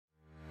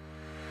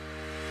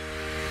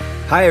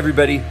Hi,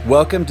 everybody.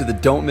 Welcome to the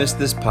Don't Miss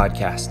This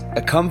podcast,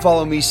 a Come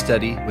Follow Me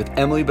study with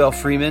Emily Bell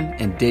Freeman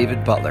and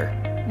David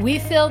Butler. We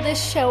fill this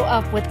show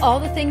up with all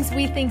the things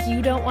we think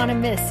you don't want to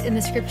miss in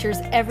the scriptures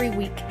every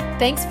week.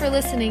 Thanks for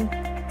listening.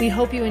 We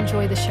hope you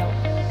enjoy the show.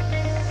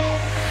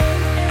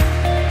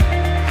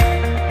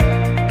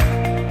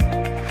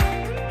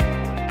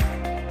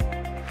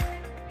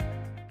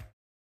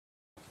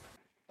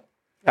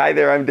 Hi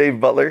there, I'm Dave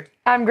Butler.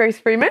 I'm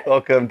Grace Freeman.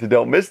 Welcome to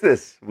Don't Miss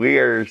This. We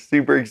are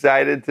super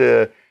excited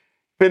to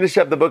finish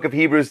up the book of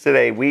Hebrews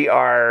today.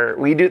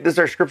 This is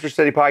our scripture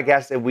study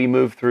podcast, and we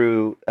move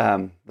through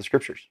the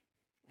scriptures.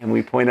 And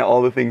we point out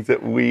all the things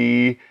that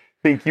we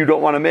think you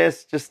don't want to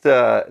miss. Just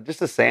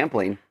a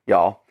sampling,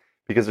 y'all,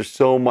 because there's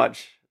so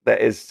much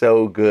that is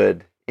so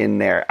good in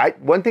there.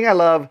 One thing I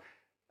love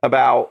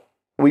about,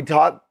 we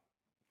taught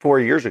 4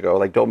 years ago,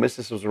 like Don't Miss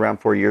This was around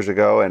 4 years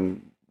ago, and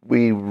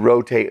we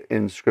rotate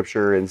in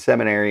scripture and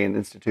seminary and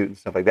institute and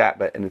stuff like that.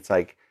 And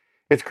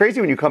it's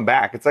crazy when you come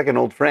back. It's like an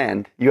old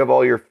friend. You have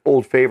all your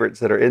old favorites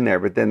that are in there,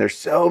 but then there's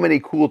so many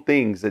cool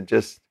things that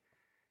just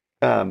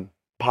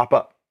pop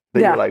up that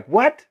You're like,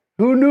 what?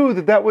 Who knew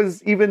that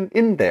was even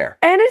in there?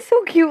 And it's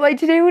so cute. Like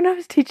today when I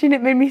was teaching,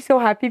 it made me so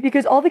happy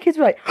because all the kids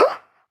were like, oh,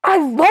 I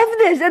love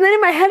this. And then in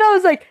my head, I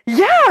was like,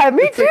 yeah,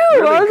 me too.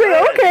 Really I was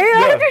like, okay,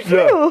 I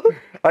do too.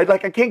 I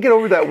can't get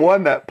over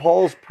that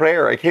Paul's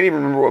prayer. I can't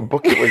even remember what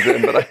book it was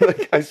in,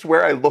 but I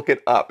swear I look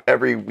it up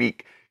every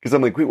week because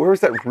I'm like, wait, where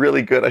was that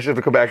really good? I should have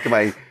to go back to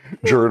my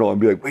journal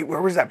and be like, wait,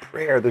 where was that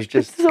prayer? There's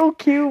just it's so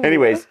cute.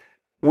 Anyways,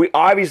 we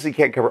obviously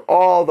can't cover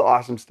all the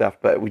awesome stuff,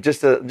 but we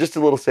just a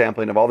little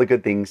sampling of all the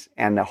good things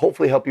and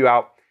hopefully help you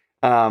out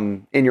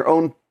in your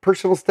own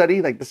personal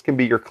study. Like this can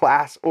be your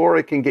class, or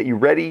it can get you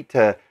ready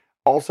to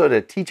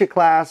teach a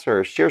class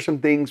or share some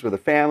things with a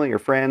family or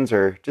friends,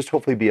 or just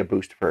hopefully be a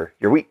boost for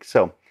your week.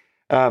 So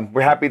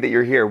we're happy that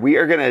you're here. We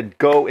are going to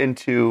go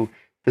into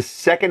the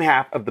second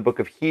half of the book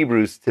of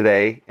Hebrews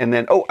today. And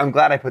then, I'm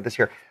glad I put this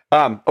here.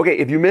 Okay,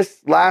 if you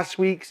missed last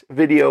week's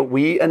video,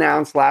 we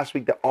announced last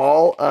week that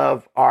all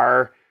of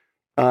our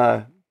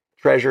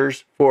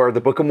treasures for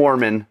the Book of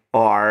Mormon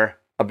are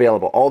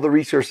available. All the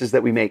resources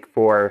that we make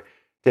to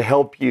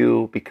help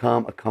you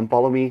become a Come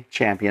Follow Me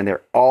champion,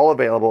 they're all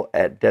available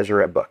at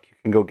Deseret Book. You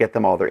can go get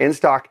them all. They're in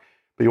stock,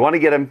 but you want to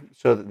get them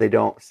so that they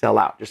don't sell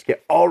out. Just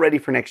get all ready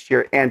for next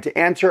year. And to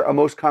answer a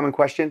most common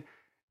question,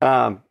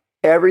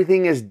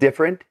 everything is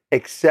different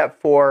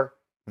except for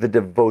the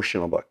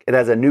devotional book. It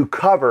has a new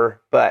cover,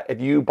 but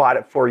if you bought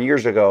it 4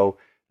 years ago,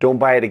 don't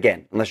buy it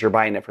again unless you're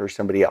buying it for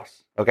somebody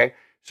else. Okay?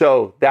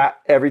 So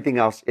everything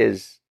else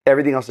is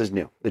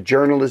new. The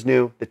journal is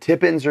new. The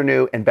tip-ins are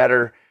new and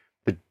better.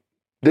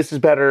 This is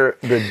better.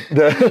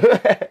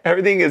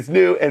 Everything is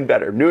new and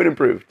better, new and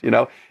improved,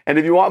 And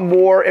if you want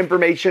more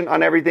information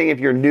on everything,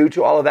 if you're new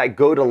to all of that,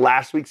 go to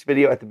last week's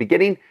video at the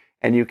beginning,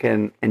 and you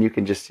can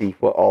just see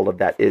what all of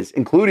that is,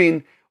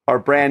 including our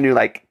brand new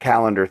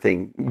calendar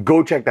thing.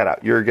 Go check that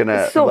out. You're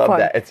gonna love fun.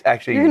 That. It's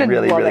actually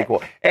really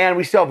cool. And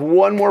we still have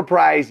one more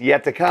prize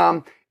yet to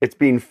come. It's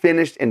being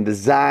finished and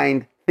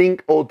designed.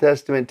 Think Old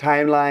Testament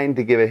timeline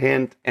to give a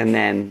hint, and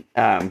then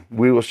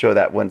we will show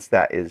that once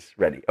that is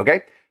ready.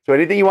 Okay. So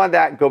anything you want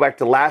that, go back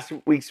to last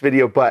week's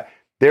video, but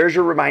there's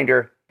your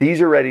reminder. These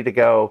are ready to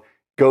go.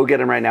 Go get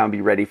them right now and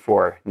be ready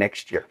for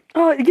next year.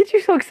 Oh, it gets you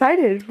so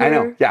excited. I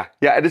know. Yeah.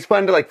 It is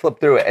fun to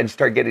flip through it and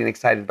start getting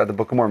excited about the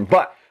Book of Mormon.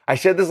 But I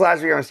said this last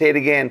week, I'm going to say it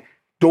again.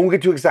 Don't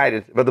get too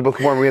excited about the Book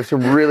of Mormon. We have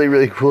some really,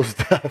 really cool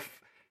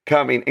stuff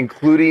coming,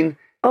 including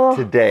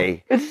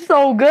today. It's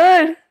so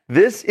good.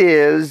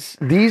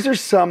 These are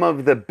some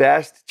of the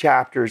best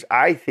chapters,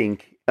 I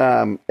think,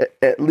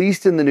 at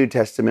least in the New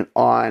Testament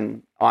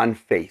on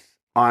faith,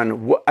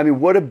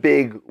 what a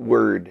big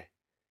word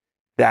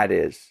that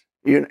is,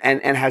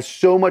 and has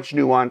so much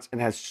nuance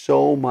and has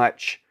so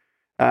much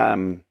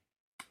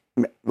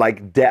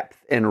depth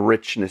and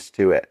richness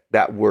to it.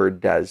 That word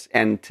does.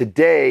 And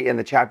today, in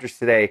the chapters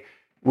today,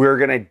 we're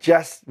gonna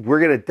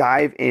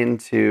dive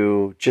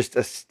into just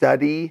a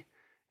study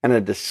and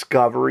a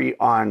discovery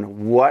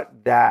on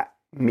what that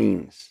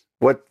means,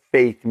 what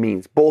faith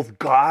means, both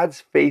God's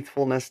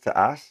faithfulness to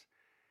us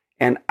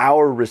and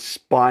our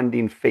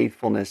responding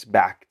faithfulness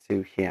back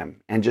to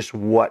Him, and just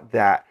what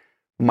that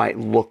might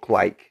look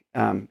like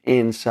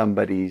in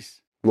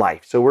somebody's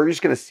life. So we're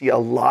just going to see a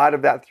lot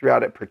of that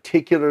throughout it,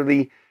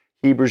 particularly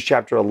Hebrews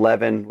chapter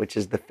 11, which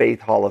is the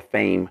Faith Hall of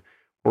Fame.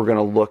 We're going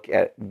to look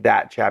at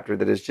that chapter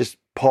that is just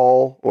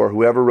Paul or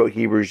whoever wrote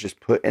Hebrews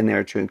just put in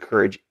there to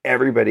encourage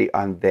everybody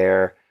on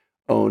their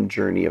own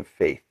journey of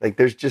faith.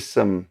 There's just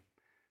some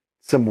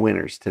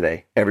winners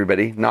today,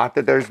 everybody. Not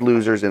that there's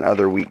losers in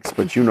other weeks,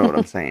 but you know what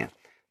I'm saying.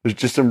 There's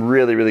just some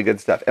really, really good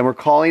stuff. And we're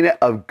calling it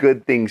Of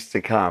Good Things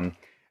to Come,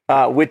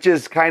 which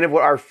is kind of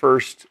what our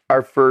first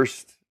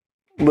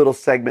little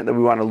segment that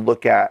we want to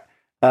look at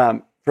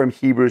from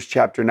Hebrews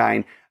chapter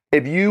 9.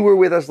 If you were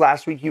with us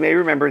last week, you may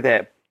remember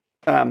that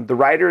the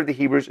writer of the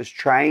Hebrews is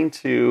trying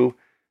to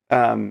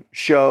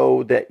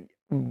show that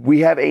we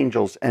have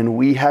angels and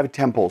we have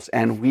temples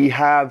and we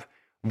have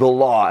the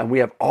law and we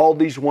have all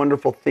these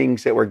wonderful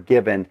things that we're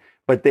given,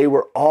 but they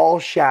were all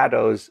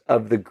shadows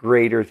of the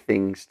greater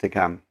things to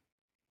come.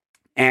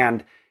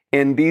 And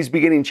in these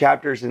beginning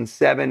chapters in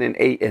 7 and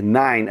 8 and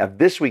 9 of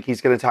this week, he's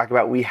going to talk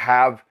about we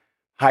have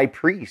high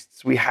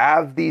priests. We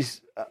have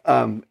these,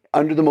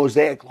 under the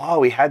Mosaic law,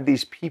 we had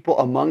these people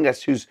among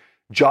us whose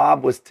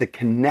job was to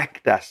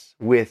connect us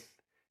with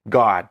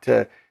God,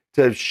 to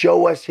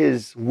show us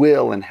his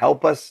will and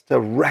help us to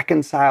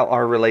reconcile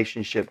our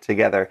relationship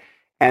together.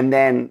 And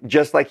then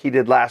just like he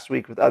did last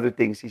week with other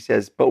things, he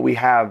says, but we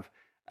have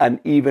an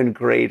even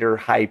greater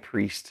high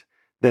priest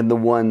than the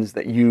ones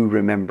that you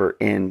remember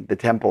in the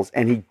temples.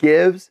 And he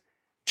gives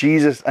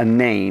Jesus a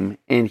name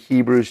in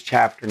Hebrews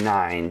chapter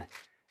 9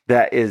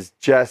 that is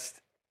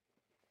just,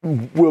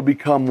 will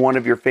become one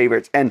of your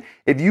favorites. And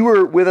if you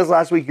were with us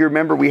last week, you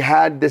remember we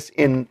had this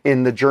in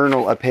the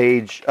journal, a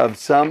page of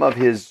some of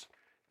his,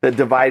 that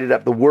divided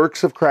up the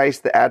works of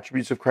Christ, the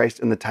attributes of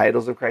Christ, and the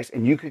titles of Christ.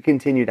 And you could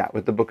continue that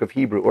with the book of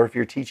Hebrew. Or if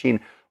you're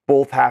teaching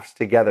both halves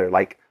together,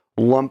 like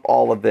lump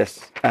all of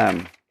this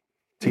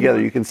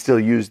together, you can still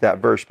use that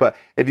verse. But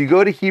if you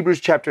go to Hebrews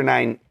chapter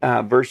 9,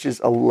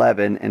 verses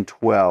 11 and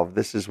 12,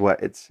 this is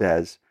what it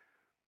says.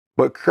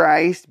 But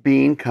Christ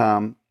being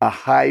come a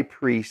high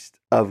priest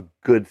of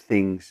good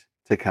things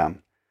to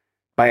come,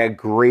 by a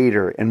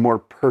greater and more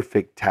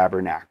perfect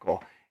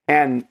tabernacle.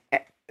 And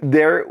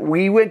there,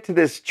 we went to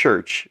this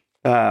church.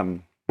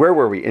 Where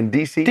were we? In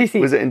DC? DC.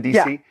 Was it in DC?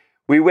 Yeah.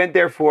 We went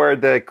there for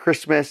the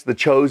Christmas, the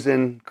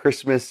chosen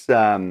Christmas.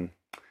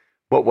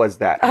 What was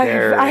that? I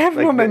have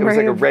no memory. It was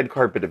like a red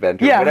carpet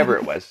event or whatever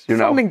it was. You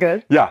know, something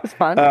good. Yeah, it was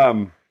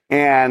fun.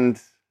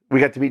 And we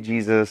got to meet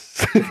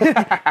Jesus.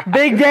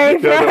 Big day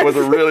for us. It was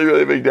a really,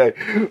 really big day.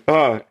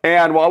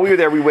 And while we were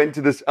there, we went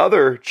to this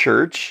other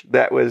church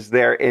that was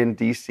there in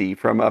DC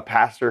from a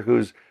pastor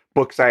whose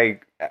books I,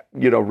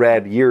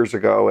 read years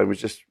ago and was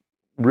just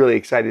really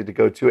excited to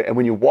go to it. And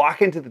when you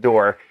walk into the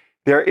door,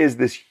 there is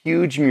this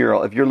huge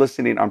mural. If you're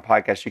listening on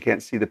podcast, you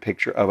can't see the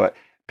picture of it.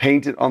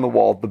 Painted on the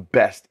wall, the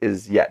best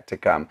is yet to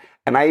come.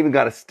 And I even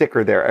got a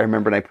sticker there. I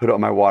remember, and I put it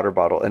on my water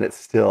bottle, and it's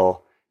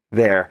still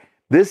there.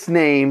 This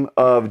name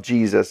of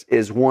Jesus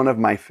is one of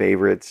my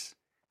favorites,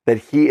 that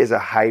he is a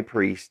high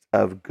priest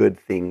of good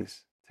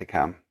things to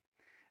come.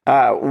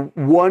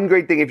 One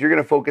great thing, if you're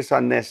going to focus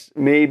on this,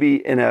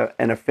 maybe in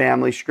a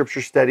family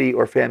scripture study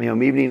or family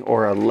home evening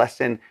or a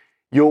lesson,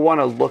 you'll want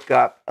to look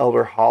up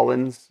Elder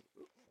Holland's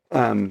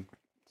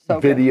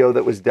video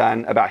that was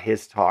done about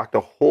his talk.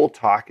 The whole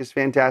talk is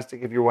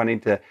fantastic if you're wanting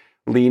to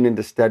lean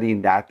into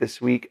studying that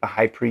this week, a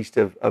high priest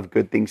of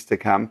good things to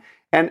come.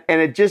 And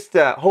it just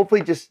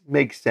hopefully just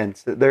makes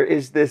sense that there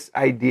is this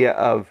idea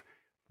of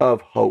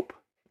hope.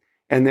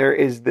 And there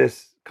is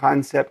this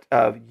concept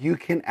of you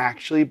can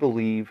actually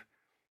believe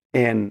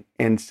in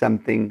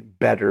something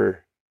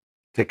better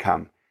to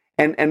come.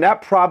 And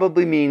that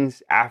probably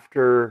means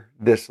after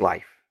this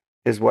life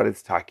is what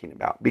it's talking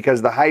about.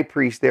 Because the high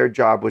priest, their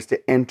job was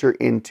to enter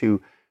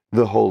into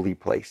the holy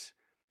place,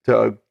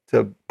 to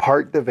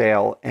part the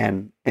veil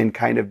and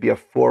kind of be a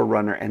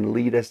forerunner and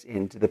lead us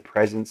into the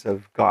presence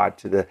of God,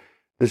 to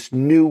this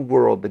new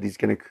world that he's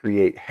going to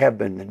create,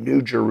 heaven, the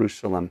new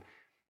Jerusalem.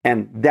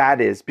 And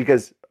that is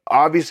because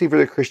obviously for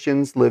the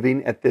Christians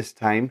living at this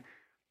time,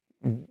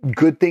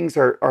 good things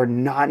are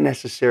not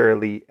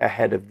necessarily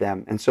ahead of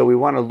them. And so we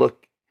want to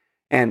look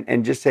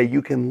and just say,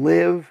 you can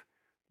live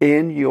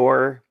in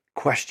your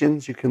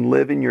questions, you can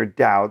live in your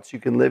doubts, you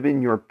can live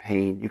in your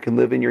pain, you can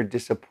live in your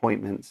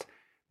disappointments,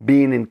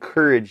 being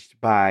encouraged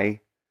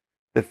by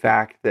the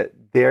fact that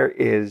there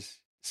is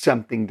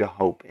something to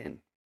hope in.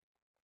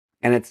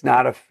 And it's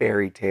not a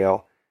fairy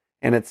tale,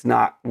 and it's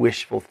not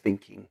wishful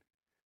thinking.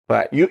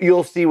 But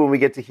you'll see when we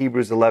get to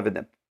Hebrews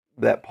 11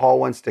 that Paul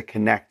wants to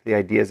connect the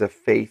ideas of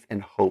faith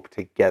and hope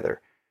together.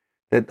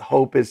 That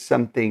hope is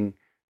something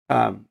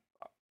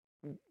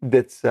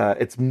that's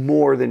it's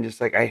more than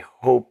just like, I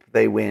hope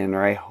they win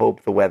or I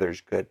hope the weather's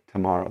good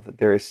tomorrow. That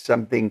there is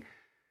something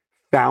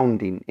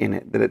founding in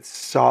it, that it's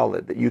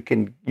solid, that you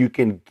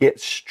can get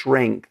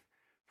strength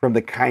from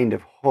the kind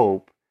of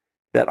hope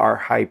that our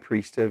high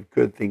priest of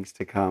good things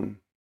to come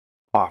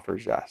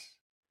offers us.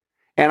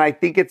 And I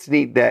think it's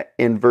neat that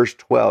in verse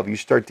 12, you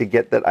start to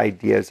get that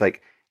idea. It's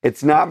like,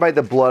 it's not by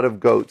the blood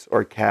of goats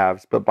or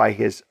calves, but by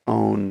his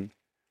own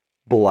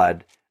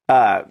blood.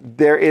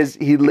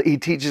 He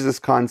teaches this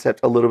concept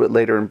a little bit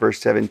later in verse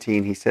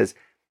 17. He says,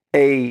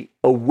 a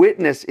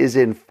witness is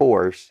in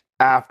force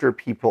after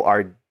people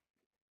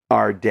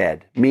are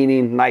dead.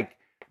 Meaning like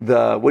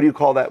what do you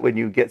call that when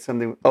you get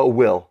something? A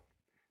will.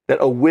 That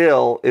a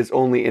will is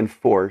only in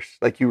force,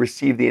 like you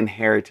receive the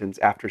inheritance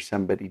after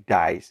somebody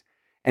dies.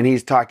 And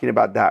he's talking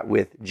about that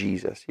with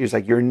Jesus. He was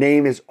like, your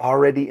name is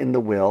already in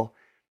the will.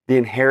 The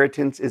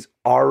inheritance is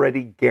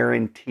already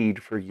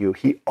guaranteed for you.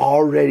 He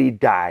already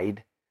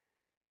died.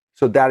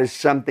 So that is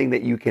something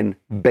that you can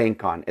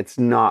bank on. It's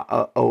not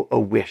a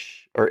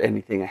wish or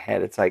anything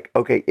ahead. It's like,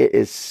 okay, it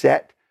is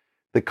set.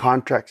 The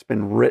contract's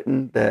been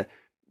written.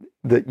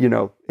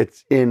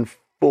 It's in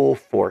full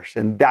force.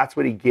 And that's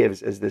what he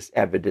gives as this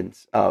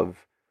evidence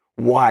of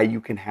why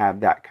you can have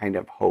that kind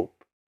of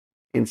hope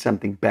in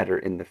something better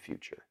in the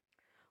future.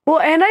 Well,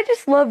 and I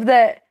just love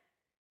that.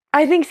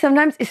 I think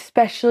sometimes,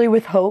 especially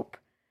with hope,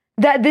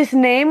 that this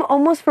name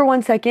almost for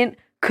 1 second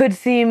could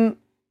seem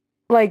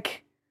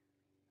like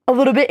a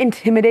little bit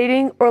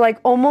intimidating or like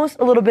almost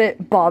a little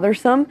bit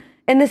bothersome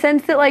in the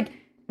sense that like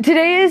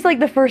today is like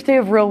the first day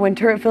of real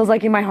winter. It feels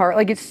like in my heart,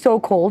 like it's so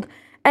cold.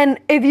 And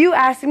if you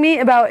ask me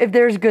about if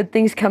there's good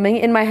things coming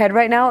in my head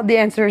right now, the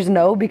answer is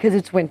no, because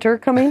it's winter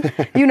coming.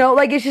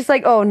 Like it's just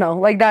like, oh no,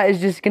 like that is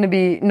just going to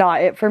be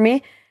not it for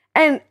me.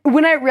 And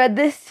when I read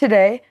this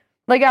today,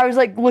 like I was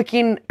like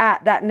looking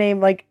at that name,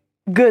 like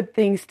good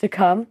things to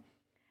come.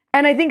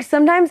 And I think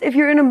sometimes if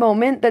you're in a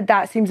moment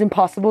that seems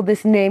impossible,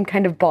 this name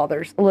kind of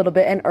bothers a little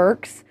bit and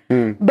irks.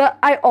 But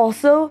I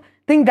also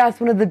think that's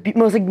one of the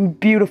most like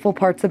beautiful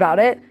parts about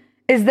it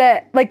is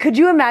that like, could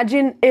you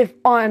imagine if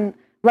on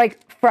like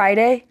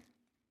Friday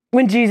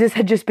when Jesus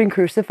had just been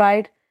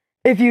crucified,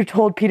 if you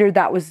told Peter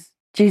that was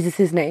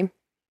Jesus's name,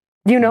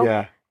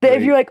 that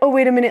if you're like, oh,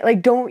 wait a minute,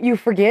 like, don't you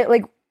forget,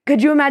 like,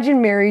 could you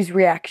imagine Mary's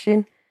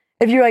reaction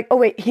if you're like, oh,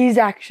 wait, he's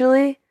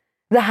actually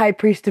the high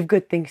priest of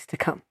good things to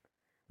come.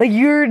 Like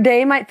your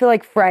day might feel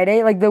like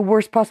Friday, like the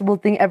worst possible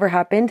thing ever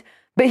happened,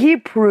 but he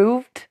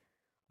proved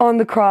on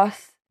the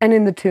cross and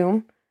in the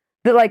tomb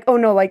that like, oh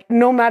no, like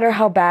no matter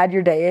how bad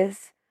your day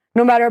is,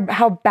 no matter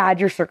how bad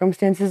your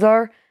circumstances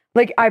are,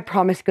 like I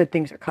promise good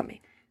things are coming.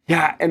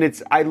 Yeah,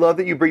 and I love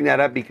that you bring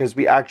that up because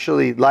we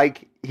actually,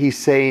 like he's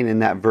saying in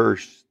that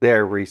verse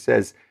there where he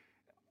says,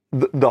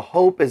 the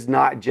hope is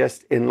not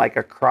just in like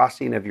a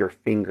crossing of your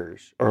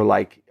fingers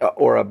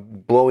or a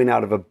blowing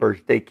out of a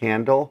birthday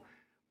candle,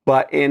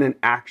 but in an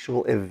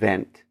actual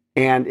event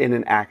and in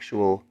an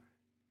actual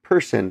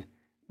person.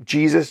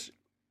 Jesus,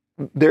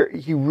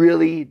 he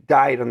really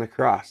died on the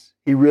cross.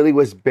 He really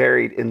was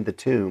buried in the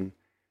tomb,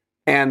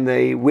 and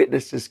the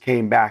witnesses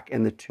came back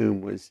and the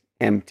tomb was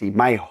empty.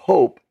 My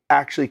hope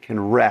actually can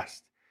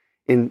rest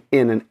in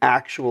an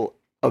actual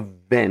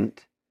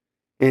event,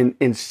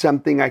 in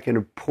something I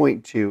can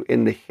point to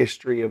in the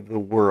history of the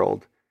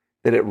world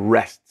that it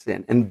rests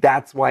in. And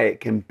that's why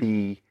it can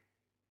be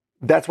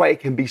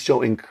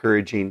so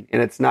encouraging.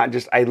 And it's not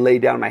just I lay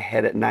down my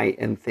head at night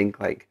and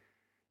think like,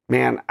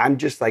 man, I'm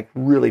just like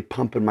really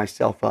pumping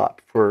myself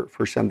up for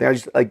something. I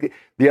just like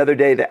the other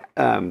day that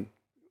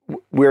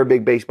we're a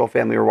big baseball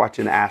family. We were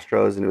watching the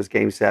Astros and it was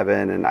Game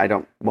 7, and I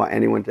don't want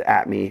anyone to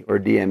at me or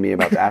DM me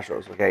about the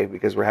Astros, okay?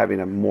 Because we're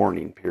having a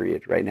mourning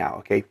period right now,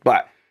 okay?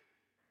 But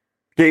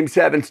Game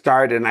 7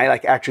 started, and I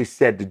like actually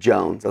said to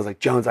Jones, I was like,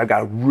 Jones, I've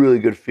got a really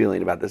good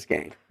feeling about this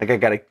game. Like I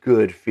got a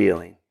good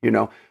feeling,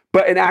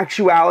 But in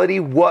actuality,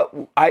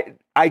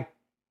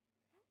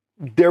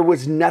 there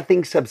was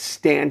nothing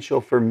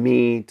substantial for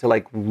me to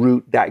like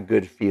root that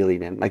good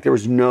feeling in. Like there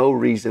was no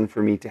reason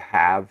for me to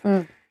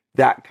have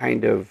that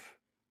kind of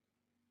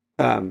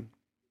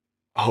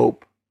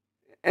hope.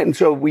 And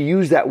so we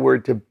use that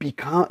word to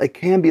become, it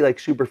can be like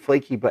super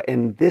flaky, but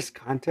in this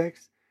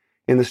context,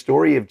 in the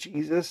story of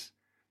Jesus,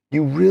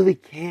 you really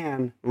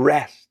can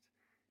rest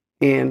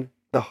in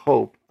the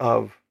hope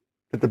of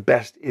that the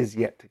best is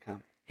yet to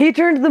come. He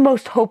turned the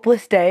most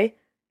hopeless day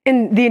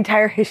in the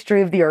entire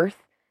history of the earth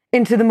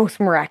into the most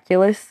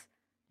miraculous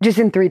just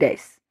in 3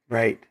 days.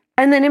 Right.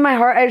 And then in my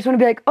heart, I just want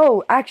to be like,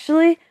 oh,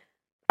 actually,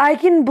 I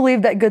can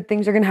believe that good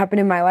things are going to happen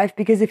in my life,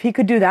 because if he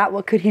could do that,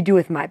 what could he do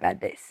with my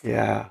bad days?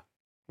 Yeah.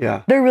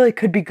 Yeah. There really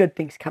could be good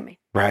things coming.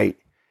 Right.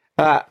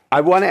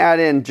 I want to add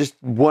in just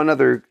one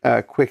other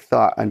quick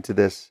thought onto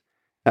this.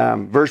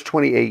 Verse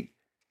 28.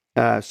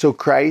 So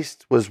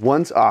Christ was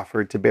once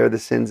offered to bear the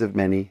sins of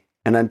many,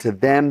 and unto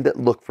them that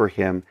look for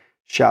him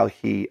shall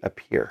he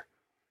appear.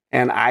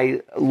 And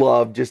I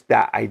love just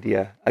that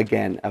idea,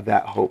 again, of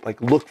that hope.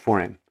 Like, look for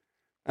him.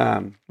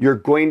 You're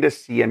going to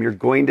see him. You're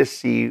going to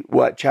see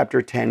what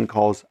chapter 10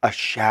 calls a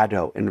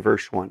shadow in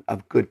verse 1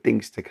 of good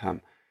things to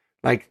come.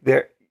 Like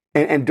there,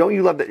 and don't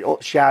you love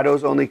that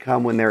shadows only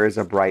come when there is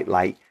a bright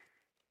light?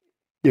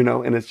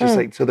 And it's just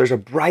like, so there's a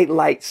bright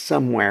light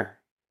somewhere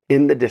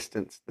in the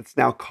distance that's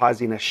now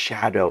causing a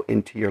shadow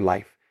into your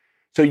life.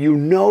 So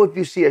if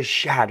you see a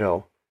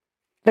shadow,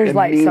 there's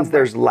light means somewhere.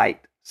 There's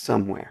light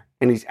somewhere.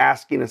 And he's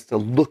asking us to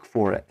look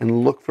for it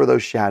and look for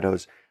those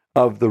shadows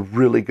of the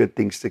really good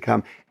things to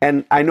come.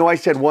 And I know I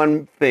said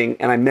one thing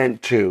and I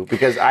meant two,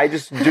 because I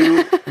just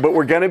do, but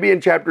we're going to be in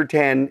chapter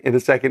 10 in a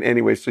second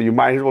anyway, so you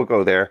might as well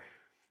go there.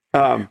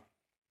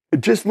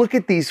 Just look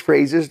at these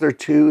phrases. They're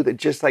two that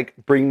just like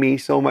bring me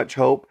so much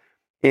hope.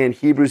 In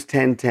Hebrews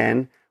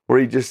 10:10, where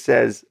he just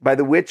says, by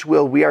the which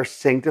will we are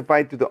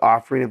sanctified through the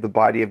offering of the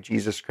body of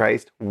Jesus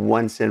Christ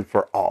once and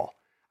for all.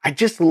 I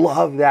just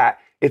love that.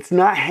 It's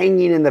not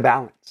hanging in the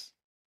balance.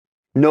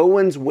 No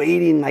one's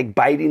waiting, like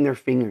biting their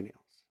fingernails.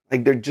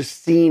 Like they're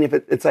just seeing if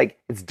it's like,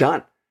 it's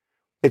done.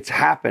 It's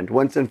happened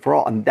once and for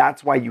all. And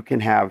that's why you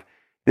can have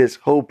this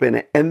hope in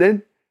it. And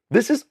then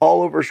this is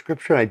all over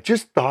scripture. I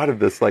just thought of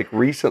this like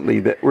recently,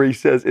 where he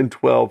says in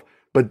 12,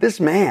 but this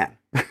man,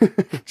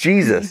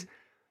 Jesus,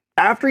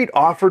 after he'd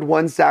offered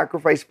one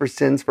sacrifice for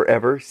sins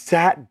forever,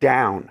 sat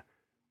down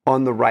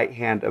on the right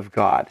hand of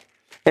God.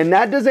 And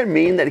that doesn't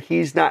mean that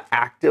he's not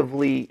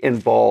actively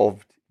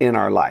involved in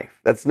our life.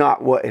 That's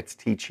not what it's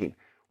teaching.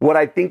 What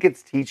I think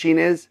it's teaching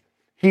is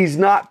he's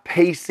not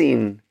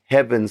pacing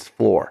heaven's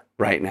floor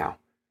right now.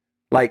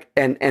 Like,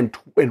 and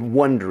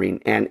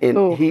wondering, and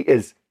he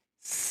is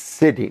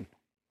sitting,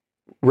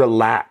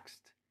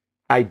 relaxed.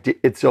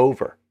 It's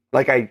over.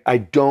 Like, I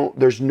don't,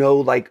 there's no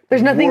like,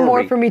 there's nothing worry.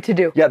 more for me to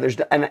do. Yeah,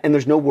 and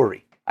there's no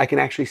worry. I can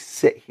actually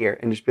sit here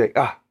and just be like,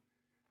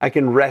 I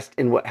can rest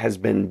in what has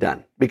been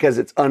done because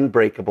it's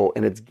unbreakable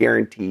and it's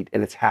guaranteed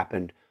and it's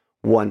happened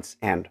once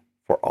and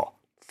for all.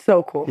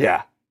 So cool.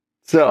 Yeah.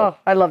 So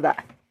I love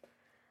that.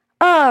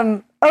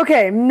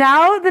 Okay,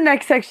 now the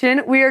next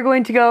section we are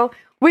going to go.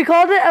 We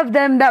called it Of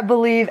Them That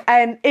Believe,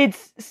 and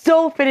it's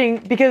so fitting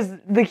because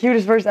the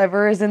cutest verse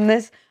ever is in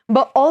this,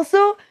 but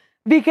also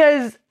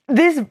because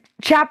this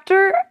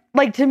chapter,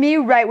 like to me,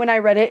 right when I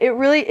read it, it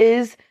really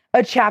is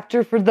a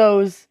chapter for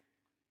those,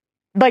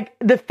 like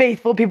the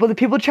faithful people, the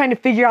people trying to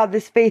figure out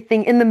this faith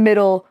thing in the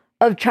middle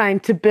of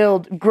trying to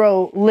build,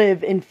 grow,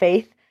 live in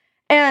faith.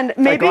 And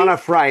maybe like on a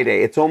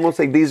Friday, it's almost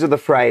like these are the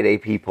Friday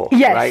people,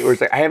 yes. Right? Where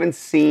it's like, I haven't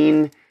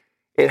seen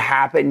it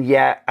happen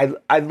yet.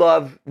 I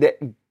love that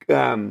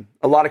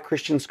a lot of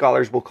Christian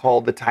scholars will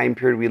call the time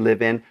period we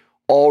live in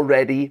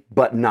already,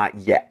 but not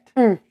yet.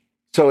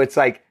 So it's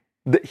like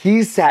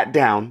he's sat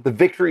down, the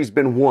victory's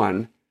been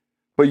won,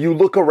 but you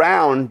look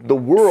around the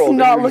world, it's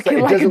not looking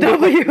like a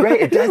W.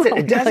 Right? It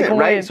doesn't,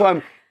 right?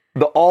 So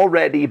the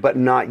already, but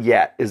not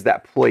yet is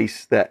that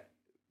place that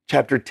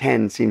chapter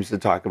 10 seems to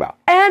talk about.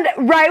 And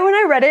right when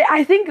I read it,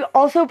 I think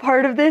also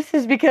part of this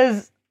is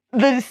because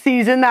the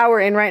season that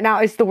we're in right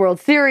now is the World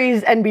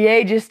Series,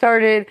 NBA just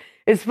started,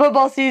 it's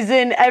football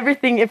season,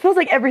 everything. It feels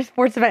like every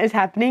sports event is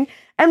happening.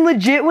 And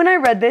legit, when I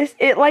read this,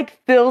 it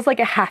like feels like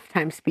a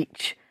halftime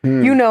speech.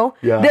 You know?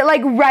 Yeah. That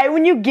like right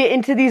when you get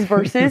into these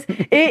verses,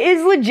 it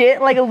is legit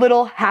like a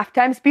little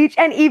halftime speech.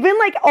 And even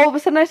like all of a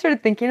sudden I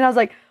started thinking, and I was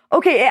like,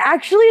 okay, it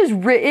actually is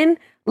written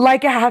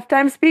like a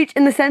halftime speech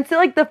in the sense that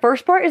like the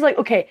first part is like,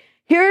 okay,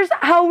 here's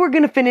how we're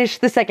going to finish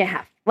the second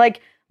half. Like,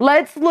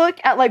 let's look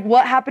at like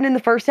what happened in the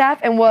first half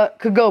and what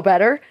could go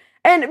better.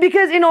 And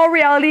because in all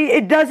reality,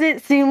 it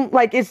doesn't seem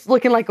like it's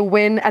looking like a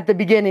win at the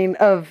beginning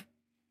of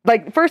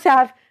like first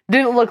half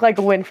didn't look like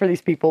a win for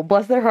these people.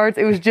 Bless their hearts.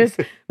 It was just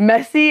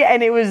messy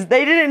and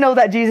they didn't know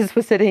that Jesus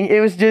was sitting. It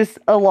was just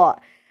a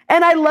lot.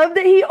 And I love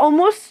that he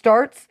almost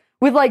starts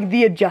with like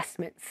the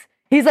adjustments.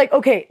 He's like,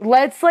 okay,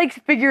 let's like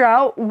figure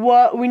out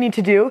what we need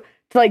to do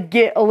to like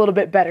get a little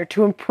bit better,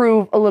 to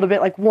improve a little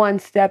bit, like one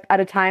step at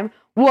a time.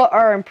 What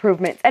are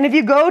improvements? And if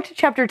you go to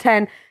chapter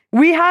 10,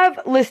 we have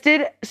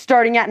listed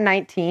starting at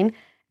 19.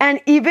 And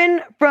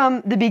even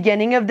from the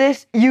beginning of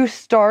this, you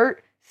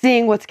start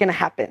seeing what's going to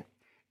happen.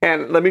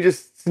 And let me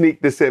just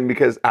sneak this in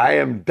because I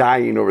am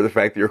dying over the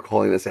fact that you're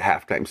calling this a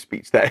halftime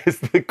speech. That is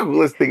the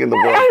coolest thing in the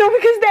world. I know,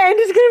 because the end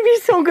is going to be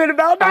so good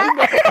about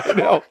that. I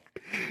know.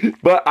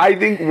 But I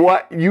think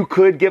what you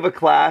could give a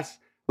class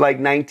like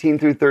 19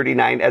 through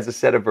 39 as a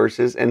set of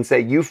verses and say,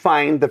 you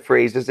find the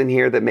phrases in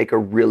here that make a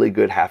really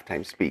good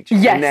halftime speech.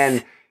 Yes. And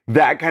then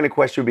that kind of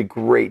question would be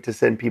great to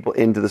send people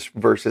into the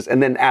verses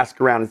and then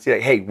ask around and see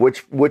like, hey,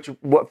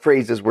 what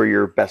phrases were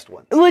your best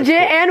ones? Legit.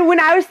 Cool. And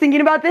when I was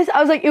thinking about this, I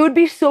was like, it would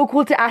be so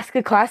cool to ask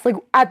a class like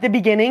at the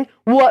beginning,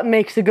 what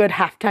makes a good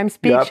halftime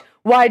speech? Yep.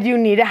 Why do you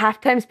need a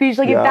halftime speech?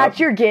 Like if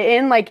that's your get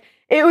in, like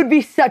it would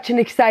be such an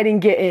exciting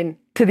get in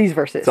to these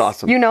verses. It's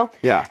awesome. You know?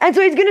 Yeah. And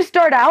so he's going to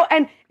start out,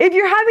 and if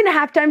you're having a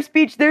halftime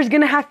speech, there's going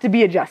to have to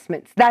be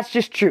adjustments. That's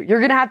just true. You're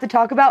going to have to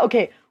talk about,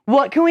 okay,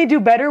 what can we do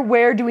better?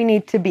 Where do we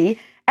need to be?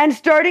 And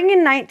starting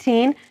in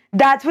 19,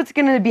 that's what's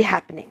going to be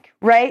happening,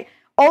 right?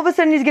 All of a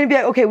sudden he's going to be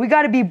like, okay, we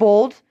got to be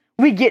bold.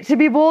 We get to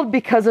be bold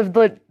because of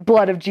the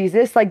blood of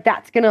Jesus. Like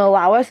that's going to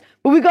allow us,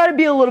 but we got to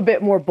be a little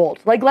bit more bold.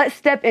 Like let's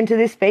step into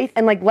this faith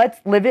and like, let's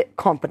live it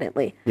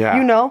confidently,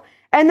 you know?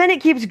 And then it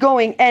keeps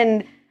going.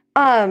 And,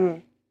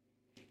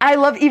 I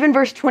love even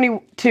verse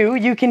 22,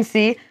 you can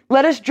see,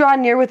 let us draw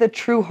near with a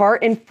true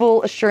heart in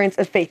full assurance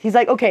of faith. He's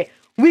like, okay,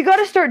 we got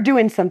to start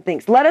doing some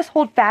things. Let us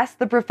hold fast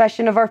the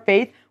profession of our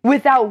faith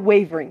without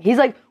wavering. He's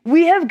like,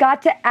 we have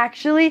got to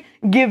actually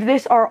give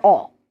this our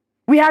all.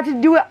 We have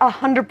to do it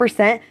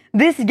 100%.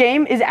 This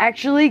game is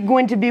actually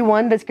going to be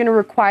one that's going to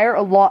require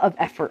a lot of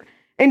effort.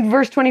 In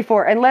verse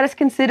 24, and let us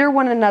consider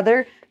one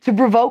another to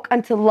provoke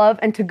unto love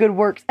and to good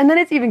works. And then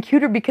it's even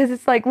cuter because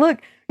it's like, look,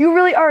 you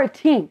really are a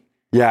team.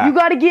 Yeah. You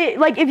got to get,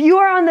 like, if you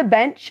are on the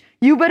bench,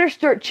 you better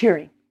start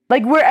cheering.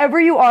 Like,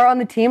 wherever you are on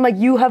the team, like,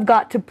 you have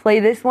got to play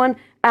this one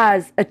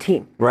as a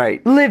team.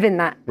 Right. Live in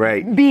that.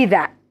 Right. Be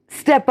that.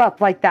 Step up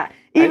like that.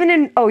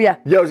 Even Yeah,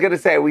 I was going to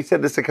say, we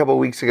said this a couple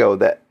of weeks ago,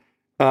 that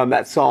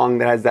that song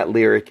that has that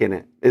lyric in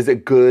it, is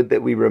it good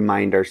that we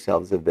remind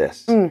ourselves of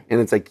this? And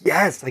it's like,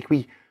 yes, like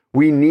we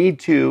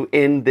need to,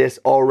 in this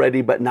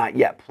already but not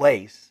yet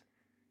place,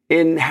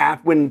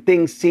 when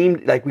things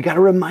seem like we got to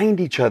remind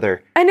each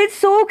other. And it's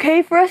so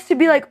okay for us to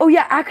be like, oh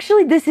yeah,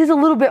 actually this is a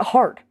little bit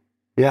hard.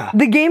 Yeah.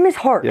 The game is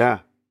hard. Yeah.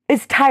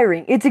 It's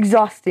tiring. It's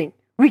exhausting.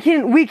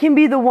 We can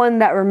be the one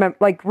that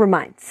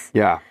reminds.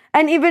 Yeah.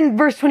 And even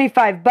verse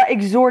 25, but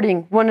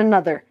exhorting one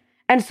another,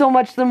 and so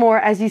much the more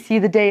as you see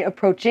the day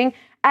approaching.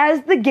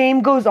 As the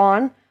game goes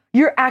on,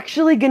 you're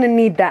actually going to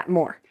need that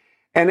more.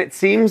 And it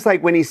seems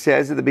like when he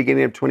says at the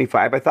beginning of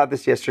 25, I thought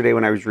this yesterday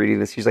when I was reading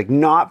this, he's like,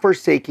 not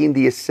forsaking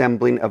the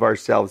assembling of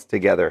ourselves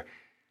together.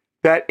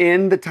 That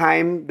in the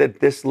time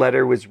that this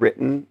letter was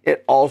written,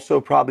 it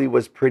also probably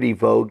was pretty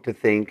vogue to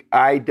think,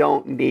 I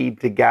don't need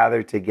to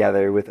gather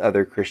together with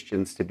other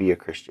Christians to be a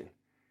Christian.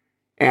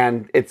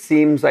 And it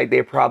seems like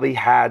they probably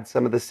had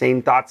some of the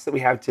same thoughts that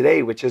we have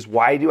today, which is,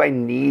 why do I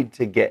need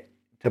to get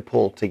to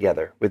pull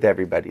together with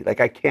everybody?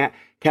 Like,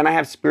 can I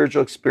have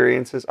spiritual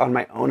experiences on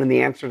my own? And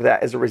the answer to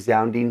that is a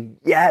resounding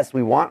yes.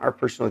 We want our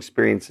personal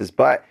experiences,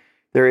 but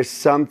there is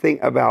something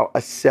about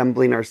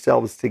assembling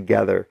ourselves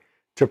together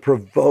to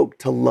provoke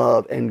to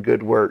love and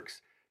good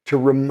works, to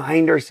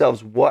remind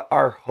ourselves what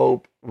our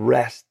hope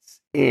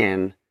rests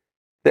in,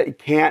 that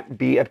can't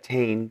be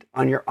obtained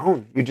on your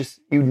own.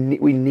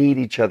 We need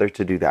each other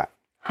to do that.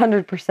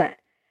 100%.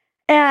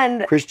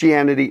 And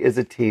Christianity is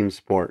a team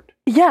sport.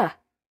 Yeah.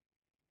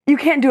 You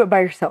can't do it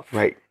by yourself.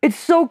 Right. It's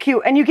so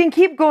cute. And you can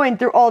keep going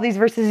through all these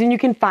verses and you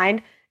can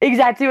find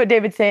exactly what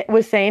David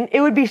was saying.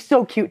 It would be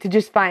so cute to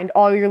just find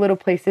all your little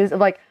places of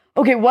like,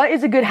 okay, what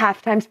is a good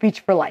halftime speech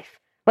for life?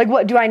 Like,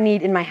 what do I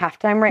need in my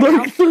halftime right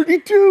now?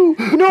 32.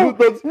 No,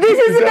 this is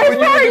the best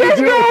part.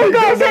 Let's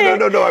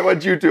go. No, I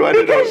want you to.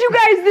 Because you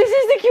guys, this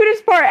is the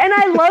cutest part. And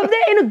I love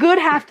that in a good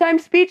halftime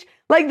speech,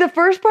 like the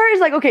first part is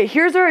like, okay,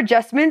 here's our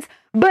adjustments.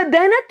 But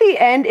then at the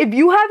end, if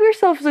you have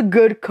yourselves a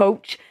good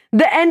coach,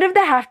 the end of the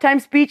halftime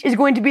speech is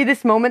going to be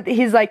this moment that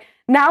he's like,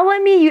 now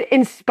let me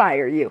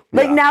inspire you.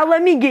 Like, now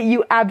let me get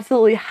you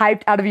absolutely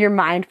hyped out of your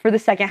mind for the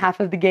second half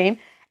of the game.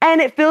 And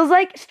it feels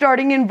like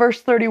starting in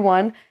verse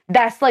 31,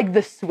 that's like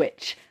the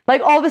switch.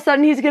 Like all of a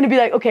sudden he's going to be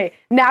like, okay,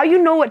 now you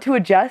know what to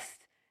adjust.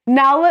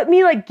 Now let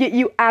me like get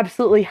you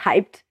absolutely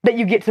hyped that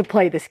you get to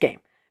play this game.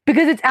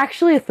 Because it's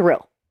actually a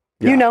thrill.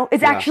 You know,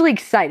 it's actually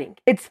exciting.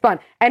 It's fun.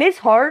 And it's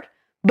hard,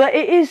 but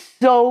it is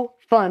so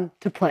fun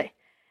to play.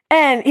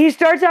 And he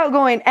starts out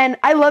going, and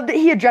I love that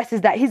he addresses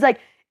that. He's like,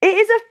 it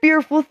is a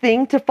fearful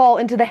thing to fall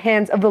into the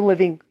hands of the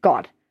living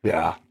God.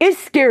 Yeah. It's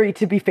scary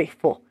to be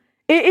faithful.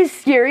 It is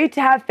scary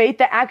to have faith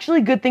that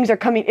actually good things are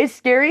coming. It's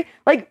scary.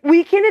 Like,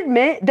 we can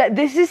admit that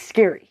this is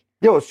scary.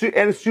 And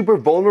it's super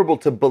vulnerable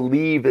to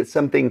believe that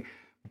something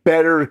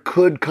better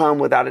could come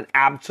without an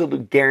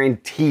absolute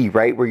guarantee,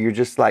 right? Where you're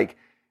just like,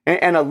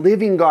 and a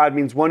living God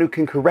means one who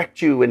can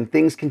correct you and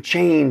things can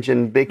change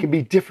and they can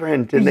be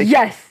different. And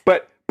yes.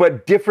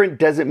 But different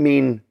doesn't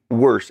mean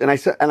worse. And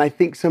I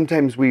think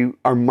sometimes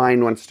our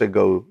mind wants to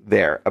go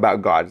there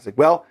about God. It's like,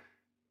 well,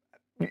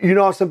 you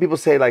know how some people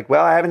say like,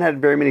 well, I haven't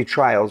had very many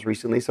trials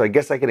recently, so I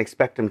guess I can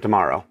expect him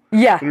tomorrow.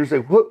 Yeah. And you're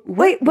like, what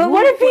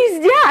if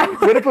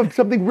he's, what if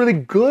something really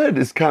good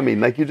is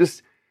coming? Like you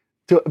just,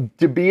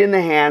 to be in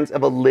the hands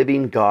of a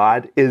living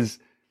God is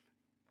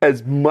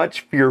as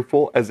much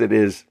fearful as it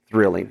is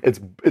thrilling. It's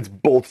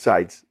both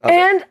sides of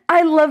it.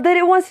 I love that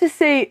it wants to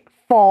say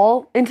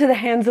fall into the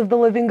hands of the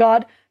living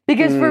God.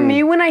 Because for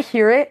me, when I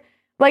hear it,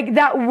 like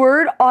that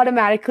word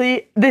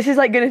automatically, this is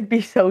like going to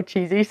be so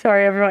cheesy.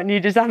 Sorry, everyone.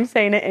 I'm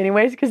saying it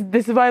anyways, because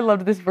this is why I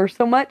loved this verse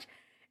so much.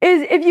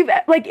 Is if you've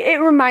like, it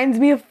reminds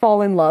me of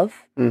fall in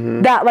love,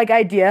 that like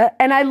idea.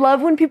 And I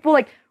love when people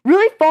like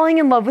really falling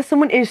in love with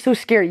someone is so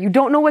scary. You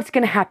don't know what's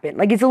going to happen.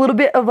 Like it's a little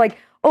bit of like,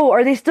 oh,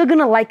 are they still going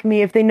to like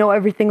me if they know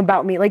everything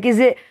about me? Like, is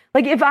it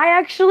like if I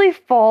actually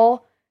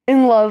fall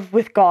in love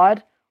with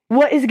God,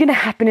 what is going to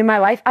happen in my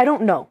life? I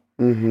don't know.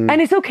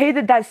 And it's okay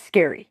that that's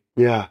scary.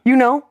 Yeah. You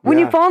know, when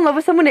you fall in love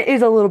with someone, it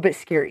is a little bit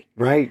scary.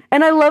 Right.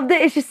 And I love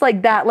that it's just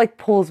like that, like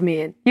pulls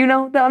me in, you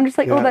know, that I'm just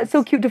like, oh, that's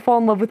so cute to fall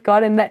in love with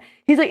God. And that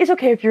he's like, it's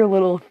okay if you're a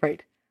little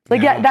afraid.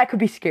 Like, yeah, that could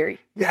be scary.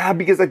 Yeah,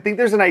 because I think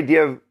there's an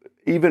idea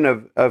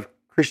of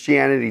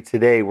Christianity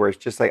today where it's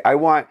just like, I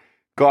want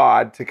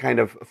God to kind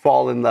of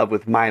fall in love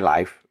with my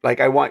life. Like,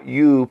 I want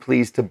you,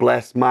 please, to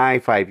bless my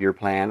 5-year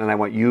plan. And I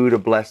want you to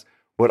bless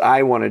what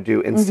I want to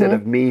do instead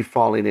of me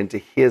falling into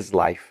his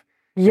life.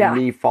 Yeah.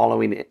 Me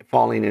falling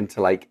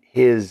into like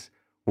his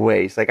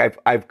ways. Like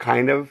I've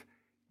kind of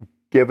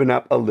given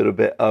up a little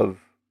bit of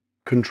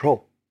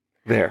control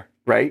there,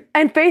 right?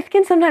 And faith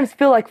can sometimes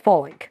feel like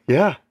falling.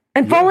 Yeah.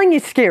 And falling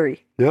is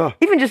scary. Yeah.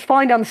 Even just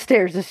falling down the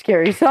stairs is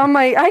scary. So I'm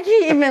like, I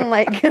can't even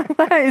like,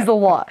 that is a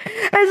lot. And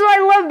so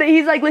I love that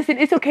he's like, listen,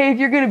 it's okay if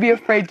you're going to be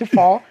afraid to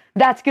fall.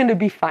 That's going to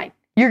be fine.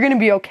 You're going to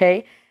be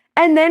okay.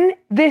 And then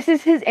this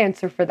is his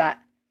answer for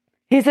that.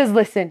 He says,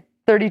 listen,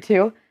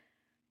 32,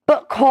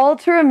 but call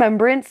to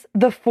remembrance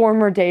the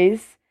former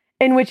days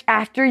in which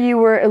after you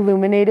were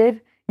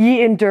illuminated,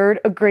 ye endured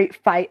a great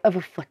fight of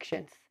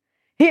afflictions.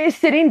 He is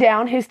sitting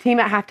down, his team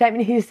at halftime,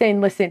 and he's saying,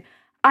 listen,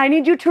 I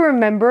need you to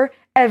remember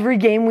every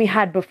game we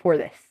had before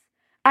this.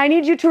 I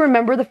need you to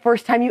remember the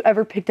first time you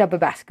ever picked up a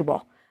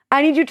basketball.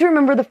 I need you to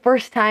remember the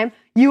first time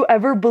you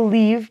ever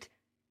believed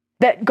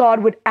that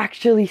God would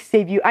actually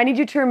save you. I need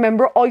you to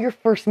remember all your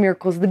first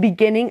miracles, the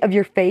beginning of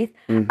your faith.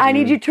 I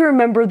need you to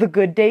remember the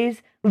good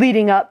days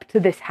leading up to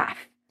this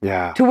half.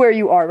 Yeah. to where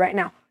you are right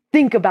now.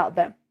 Think about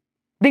them.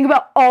 Think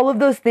about all of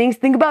those things.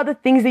 Think about the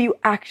things that you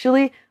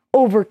actually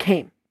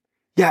overcame.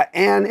 Yeah,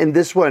 and in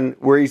this one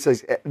where he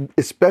says,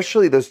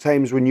 especially those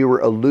times when you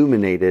were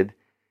illuminated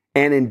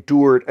and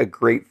endured a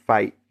great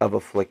fight of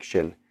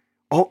affliction.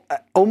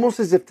 Almost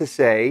as if to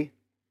say,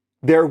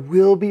 there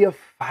will be a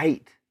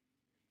fight.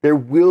 There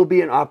will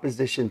be an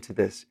opposition to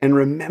this. And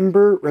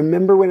remember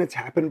when it's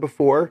happened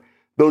before,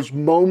 those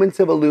moments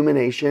of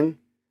illumination,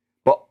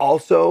 but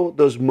also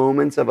those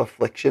moments of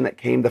affliction that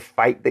came, the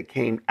fight that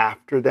came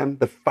after them,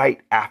 the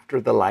fight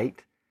after the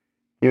light,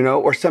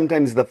 or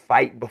sometimes the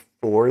fight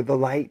before the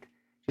light.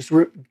 Just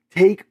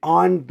take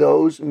on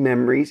those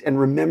memories and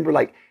remember,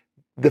 like,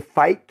 the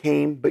fight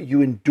came, but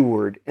you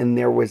endured and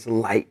there was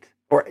light.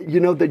 Or,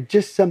 there's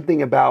just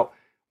something about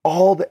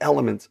all the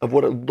elements of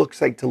what it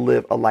looks like to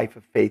live a life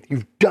of faith.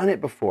 You've done it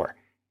before,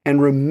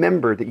 and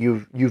remember that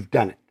you've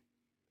done it.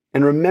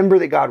 And remember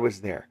that God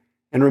was there.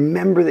 And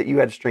remember that you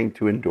had strength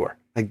to endure.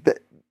 Like that.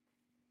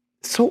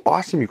 So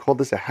awesome you called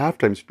this a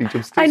halftime speech.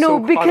 I'm still I know, so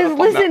because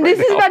listen, this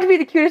is about to be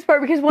the cutest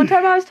part, because one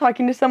time I was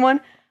talking to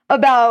someone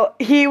about,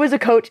 he was a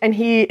coach and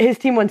his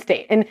team won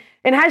state. And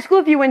in high school,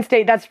 if you win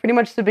state, that's pretty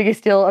much the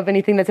biggest deal of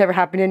anything that's ever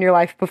happened in your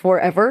life before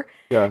ever.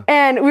 Yeah.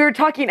 And we were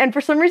talking, and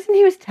for some reason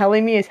he was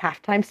telling me his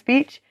halftime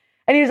speech.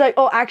 And he was like,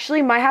 oh,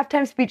 actually, my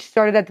halftime speech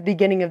started at the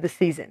beginning of the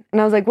season.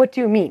 And I was like, what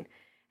do you mean?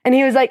 And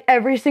he was like,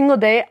 every single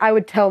day I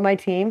would tell my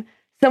team,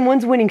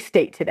 someone's winning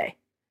state today.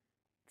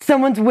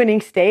 Someone's winning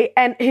state.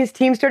 And his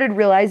team started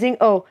realizing,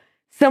 oh,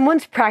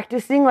 someone's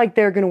practicing like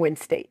they're going to win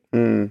state.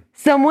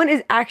 Someone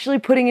is actually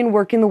putting in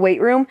work in the weight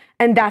room,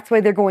 and that's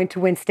why they're going to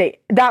win state.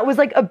 That was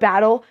like a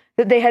battle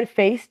that they had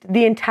faced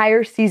the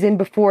entire season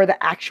before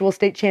the actual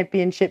state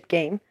championship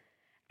game.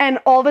 And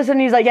all of a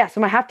sudden he's like, yeah, so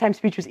my halftime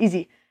speech was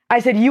easy. I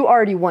said, you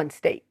already won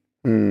state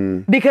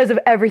because of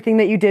everything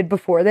that you did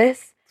before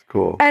this. It's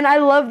cool. And I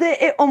love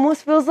that it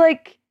almost feels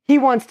like he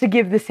wants to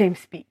give the same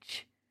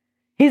speech.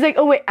 He's like,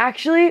 oh, wait,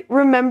 actually,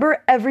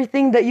 remember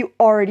everything that you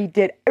already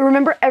did.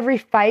 Remember every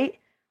fight,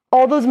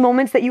 all those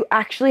moments that you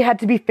actually had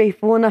to be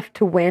faithful enough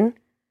to win.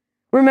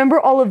 Remember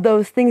all of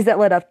those things that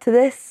led up to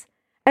this.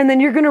 And then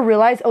you're going to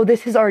realize, oh,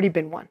 this has already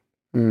been won.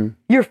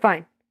 You're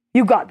fine.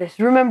 You got this.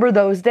 Remember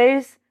those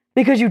days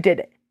because you did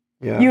it.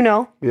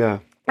 Yeah. Yeah.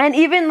 And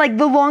even like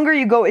the longer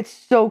you go, it's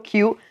so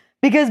cute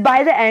because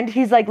by the end,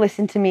 he's like,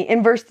 listen to me.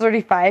 In verse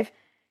 35,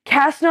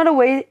 cast not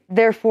away,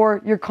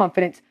 therefore, your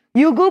confidence.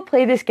 You go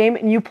play this game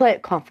and you play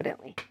it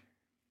confidently.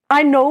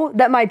 I know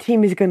that my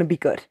team is going to be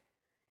good.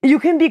 You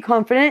can be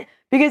confident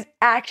because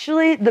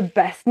actually the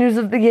best news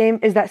of the game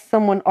is that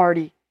someone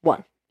already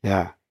won.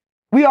 Yeah.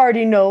 We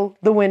already know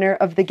the winner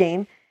of the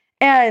game.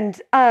 And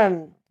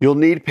you'll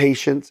need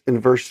patience in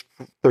verse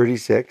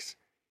 36,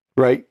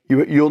 right?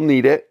 You'll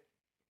need it.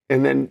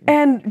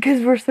 And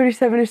because verse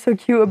 37 is so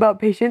cute about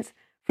patience,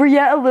 for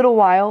yet a little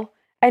while,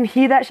 and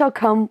he that shall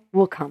come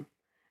will come.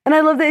 And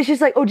I love that it's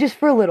just like, oh, just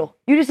for a little.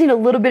 You just need a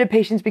little bit of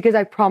patience because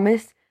I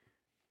promise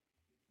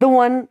the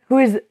one who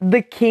is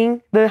the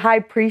king, the high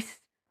priest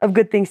of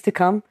good things to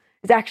come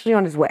is actually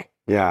on his way.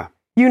 Yeah.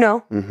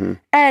 Mm-hmm.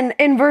 And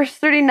in verse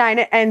 39,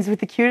 it ends with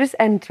the cutest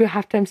end to a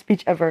halftime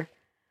speech ever.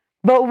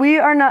 But we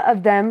are not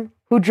of them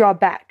who draw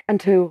back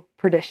unto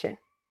perdition.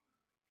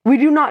 We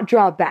do not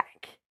draw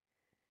back,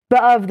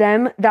 but of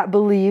them that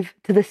believe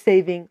to the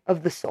saving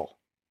of the soul.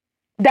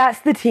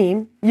 That's the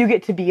team you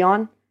get to be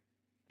on.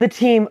 The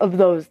team of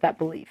those that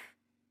believe.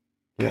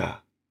 Yeah.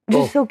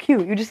 Just so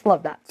cute. You just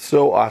love that.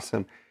 So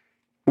awesome.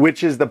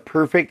 Which is the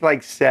perfect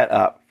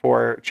setup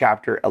for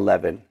chapter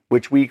 11,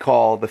 which we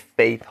call the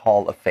Faith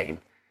Hall of Fame.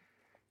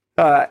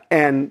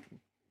 And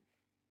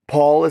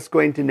Paul is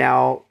going to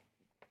now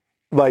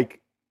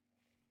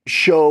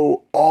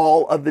show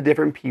all of the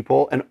different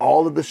people and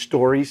all of the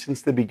stories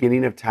since the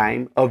beginning of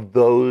time of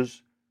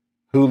those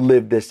who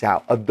lived this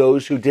out, of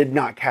those who did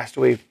not cast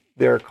away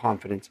their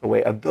confidence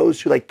away, of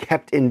those who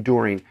kept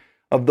enduring,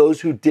 of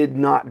those who did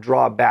not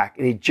draw back.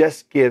 And he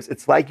just gives,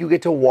 it's like you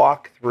get to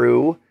walk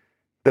through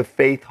the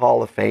Faith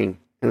Hall of Fame.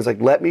 And it's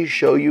like, let me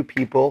show you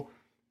people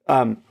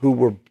who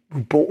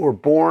were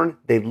born,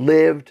 they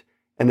lived,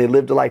 and they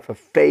lived a life of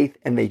faith,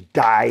 and they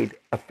died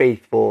a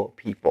faithful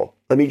people.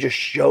 Let me just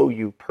show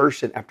you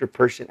person after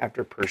person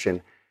after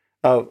person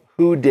of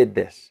who did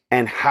this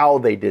and how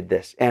they did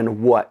this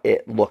and what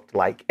it looked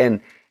like.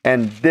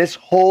 And this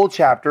whole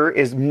chapter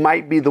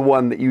might be the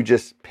one that you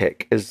just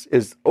pick is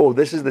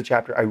this is the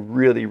chapter I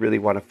really, really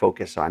want to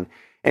focus on.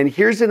 And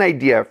here's an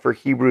idea for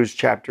Hebrews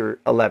chapter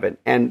 11.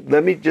 And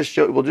let me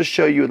we'll just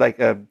show you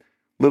a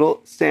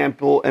little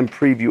sample and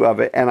preview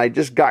of it. And I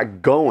just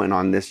got going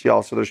on this,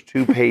 y'all. So there's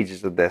 2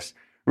 pages of this.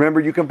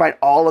 Remember, you can find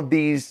all of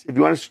these. If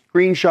you want to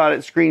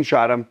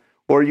screenshot them,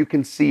 or you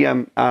can see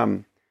them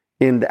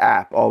in the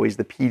app. Always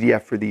the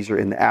PDF for these are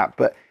in the app.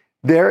 But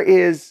there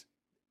is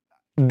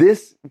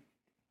this.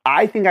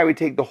 I think I would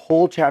take the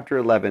whole chapter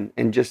 11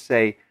 and just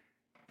say,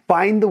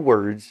 find the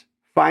words,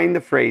 find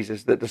the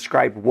phrases that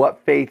describe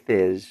what faith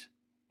is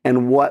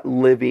and what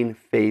living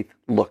faith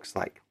looks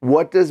like.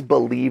 What does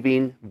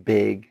believing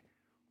big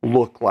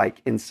look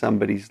like in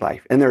somebody's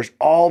life? And there's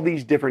all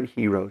these different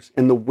heroes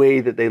in the way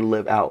that they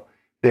live out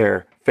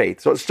their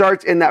faith. So it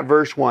starts in that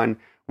verse 1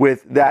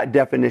 with that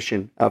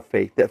definition of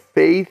faith, that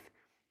faith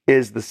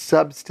is the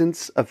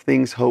substance of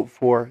things hoped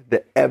for,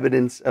 the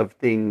evidence of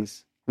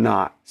things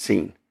not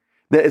seen.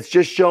 That it's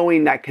just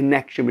showing that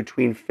connection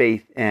between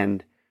faith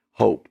and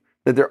hope.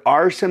 That there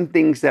are some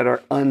things that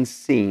are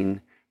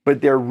unseen,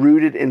 but they're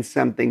rooted in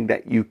something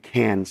that you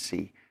can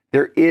see.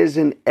 There is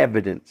an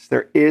evidence,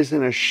 there is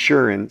an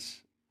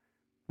assurance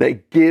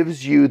that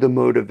gives you the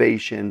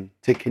motivation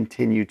to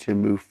continue to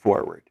move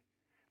forward.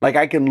 Like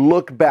I can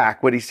look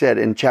back what he said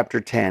in chapter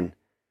 10,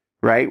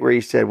 right? Where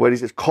he said, what he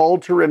says, call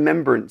to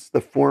remembrance the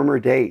former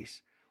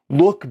days.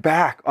 Look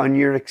back on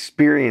your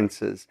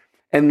experiences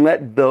and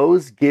let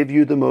those give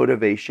you the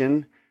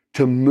motivation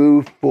to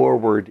move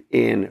forward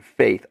in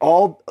faith.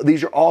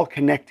 These are all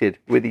connected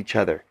with each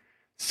other.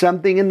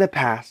 Something in the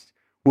past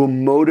will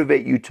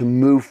motivate you to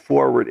move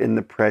forward in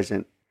the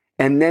present.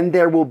 And then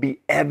there will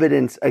be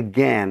evidence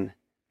again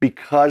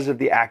because of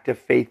the act of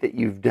faith that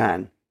you've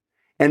done.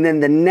 And then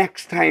the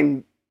next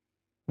time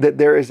that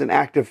there is an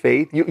act of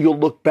faith, you'll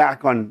look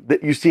back on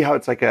that. You see how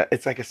it's like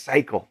a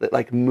cycle that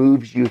like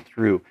moves you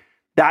through.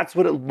 That's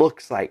what it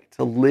looks like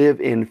to live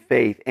in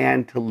faith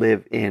and to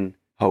live in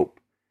hope.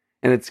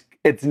 And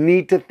it's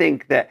neat to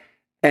think that,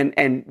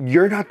 and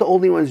you're not the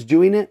only ones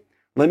doing it.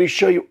 Let me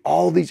show you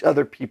all these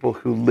other people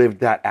who lived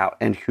that out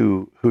and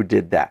who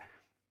did that.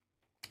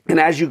 And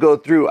as you go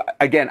through,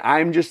 again,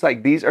 I'm just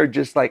like, these are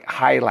just like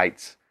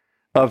highlights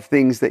of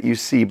things that you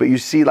see. But you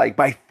see, like,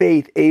 by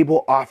faith,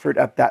 Abel offered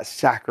up that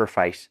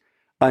sacrifice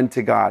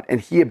unto God,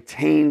 and he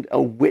obtained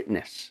a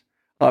witness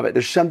of it.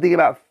 There's something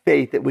about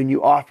faith that when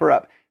you offer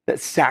up, that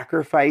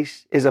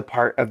sacrifice is a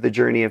part of the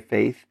journey of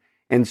faith,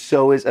 and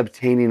so is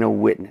obtaining a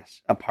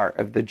witness a part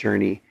of the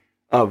journey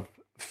of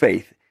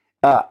faith.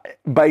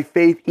 By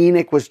faith,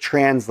 Enoch was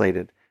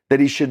translated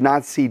that he should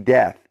not see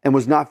death, and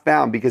was not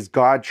found because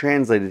God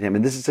translated him.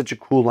 And this is such a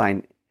cool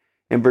line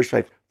in verse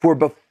 5. For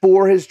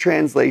before his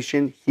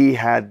translation, he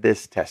had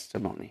this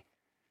testimony.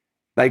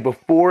 Like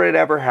before it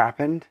ever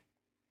happened,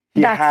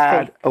 he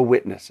had faith. A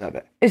witness of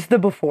it. It's the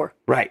before.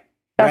 Right.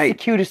 That's the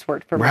cutest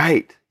word for me.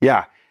 Right.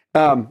 Yeah.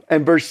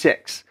 And verse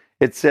 6,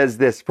 it says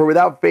this, for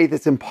without faith,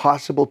 it's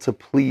impossible to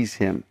please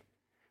him.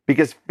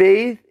 Because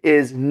faith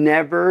is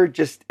never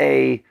just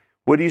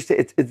what do you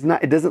say? It's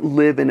not, it doesn't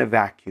live in a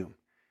vacuum.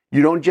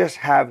 You don't just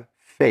have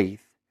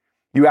faith.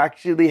 You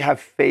actually have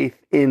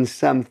faith in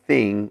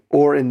something,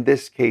 or in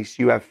this case,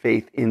 you have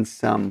faith in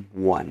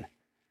someone.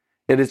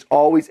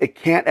 It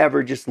can't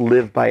ever just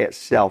live by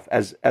itself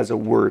as a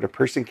word. A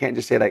person can't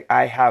just say, like,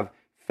 I have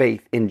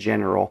faith in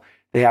general.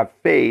 They have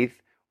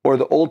faith, or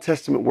the Old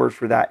Testament word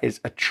for that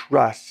is a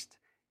trust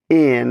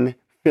in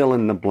fill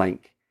in the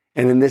blank.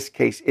 And in this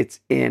case, it's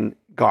in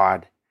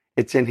God.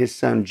 It's in his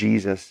son,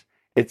 Jesus.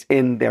 It's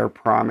in their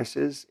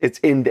promises. It's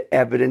in the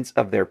evidence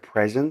of their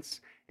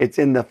presence. It's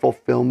in the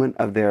fulfillment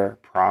of their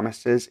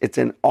promises. It's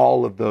in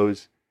all of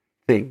those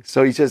things.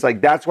 So he says,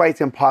 like, that's why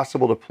it's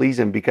impossible to please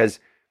him, because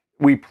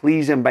we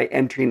please him by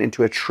entering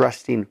into a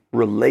trusting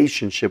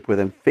relationship with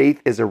him.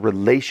 Faith is a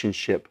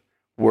relationship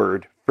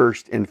word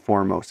first and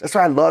foremost. That's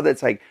why I love that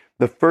it's like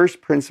the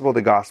first principle of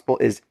the gospel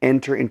is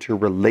enter into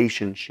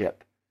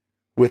relationship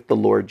with the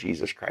Lord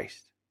Jesus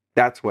Christ.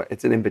 That's what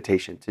it's an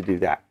invitation to do.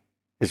 That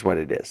is what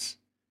it is.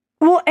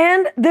 Well,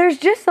 and there's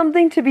just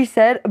something to be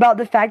said about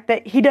the fact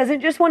that he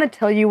doesn't just want to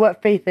tell you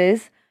what faith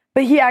is,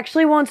 but he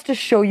actually wants to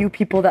show you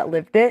people that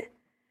lived it.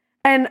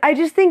 And I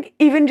just think,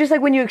 even just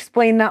like when you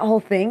explain that whole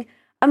thing,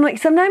 I'm like,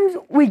 sometimes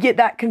we get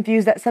that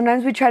confused, that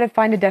sometimes we try to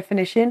find a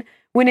definition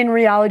when in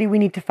reality we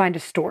need to find a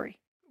story.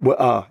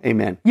 Well,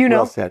 amen. You know,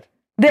 well said.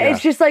 That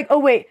it's just like, oh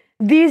wait,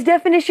 these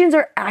definitions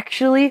are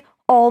actually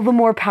all the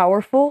more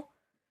powerful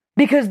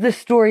because the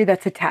story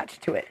that's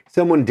attached to it.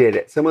 Someone did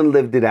it. Someone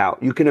lived it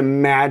out. You can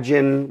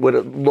imagine what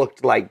it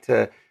looked like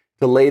to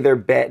lay their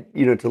bed,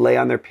 to lay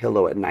on their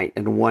pillow at night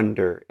and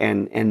wonder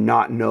and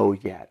not know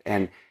yet.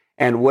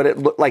 And what it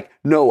looked like.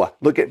 Noah,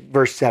 look at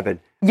verse 7.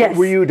 Yes.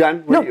 Were you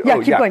done?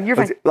 Keep going. You're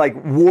fine. Like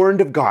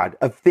warned of God,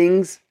 of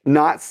things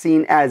not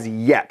seen as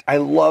yet. I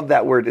love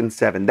that word in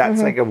 7.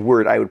 That's like a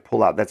word I would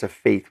pull out. That's a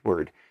faith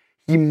word.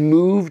 He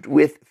moved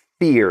with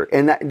fear.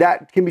 And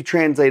that can be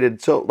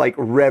translated so like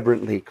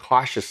reverently,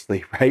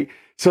 cautiously, right?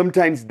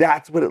 Sometimes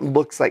that's what it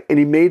looks like. And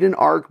he made an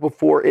ark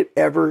before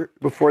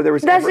there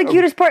was That's the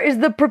cutest part is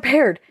the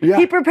prepared. Yeah.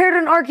 He prepared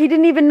an ark. He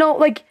didn't even know,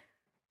 like,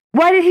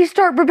 why did he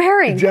start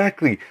preparing?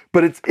 Exactly.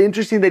 But it's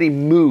interesting that he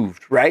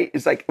moved, right?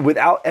 It's like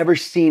without ever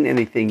seeing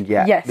anything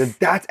yet. Yes.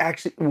 That's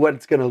actually what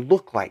it's going to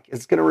look like.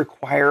 It's going to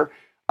require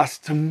us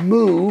to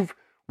move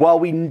while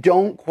we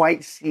don't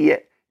quite see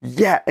it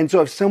yet. And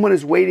so if someone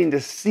is waiting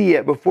to see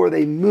it before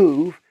they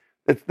move,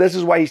 this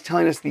is why he's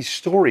telling us these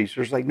stories.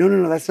 There's like,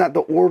 no, that's not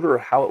the order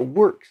of how it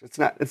works. It's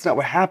not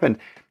what happened.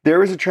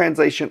 There is a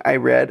translation I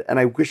read, and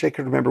I wish I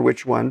could remember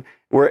which one,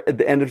 where at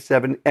the end of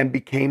 7, and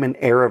became an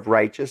heir of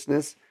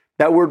righteousness.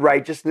 That word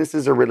righteousness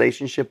is a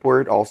relationship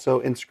word also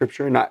in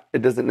scripture.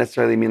 It doesn't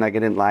necessarily mean like I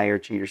didn't lie or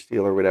cheat or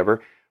steal or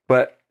whatever,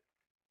 but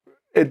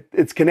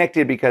it's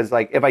connected because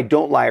like if I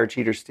don't lie or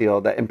cheat or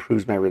steal, that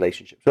improves my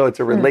relationship. So it's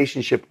a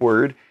relationship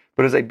word,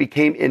 but as I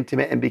became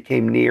intimate and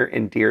became near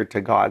and dear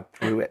to God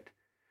through it,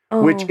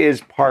 which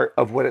is part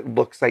of what it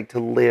looks like to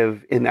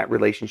live in that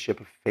relationship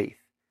of faith.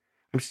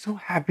 I'm so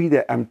happy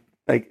that I'm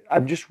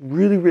just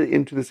really, really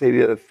into this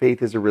idea that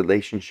faith is a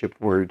relationship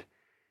word.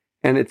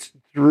 And it's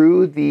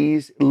through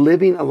these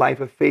living a life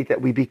of faith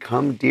that we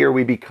become dear,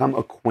 we become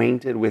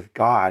acquainted with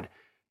God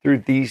through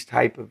these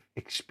type of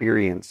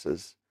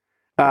experiences.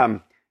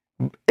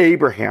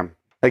 Abraham,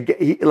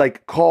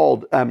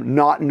 called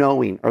not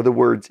knowing are the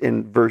words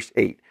in verse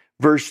 8.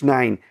 Verse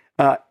 9,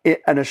 in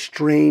a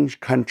strange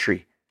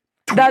country.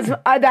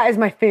 That is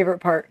my favorite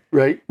part.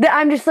 Right? That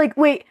I'm just like,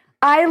 wait,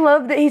 I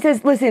love that he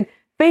says, listen,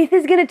 faith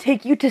is going to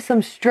take you to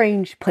some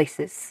strange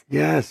places.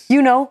 Yes.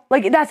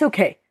 Like that's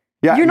okay.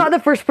 Yeah. You're not the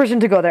first person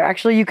to go there.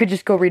 Actually, you could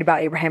just go read about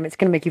Abraham. It's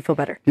going to make you feel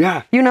better.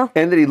 Yeah.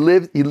 And that he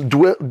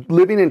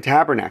living in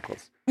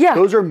tabernacles. Yeah.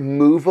 Those are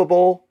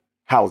movable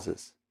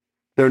houses.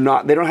 They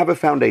don't have a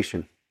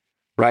foundation,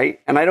 right?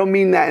 And I don't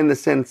mean that in the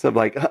sense of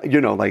like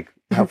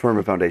how firm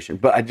a foundation,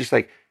 but I just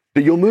like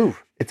that you'll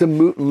move. It's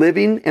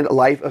living in a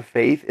life of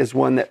faith is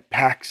one that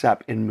packs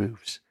up and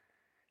moves.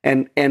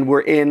 And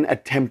we're in a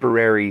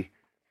temporary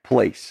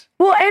place.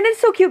 Well, and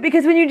it's so cute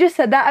because when you just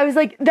said that, I was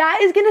like, that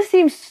is going to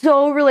seem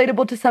so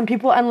relatable to some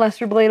people and less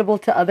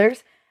relatable to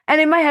others.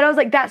 And in my head, I was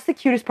like, that's the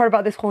cutest part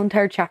about this whole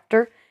entire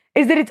chapter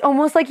is that it's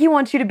almost like he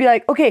wants you to be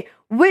like, okay,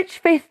 which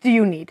faith do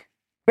you need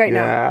right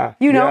now?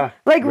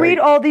 Read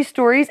all these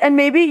stories and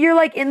maybe you're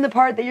like in the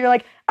part that you're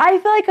like, I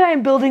feel like I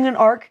am building an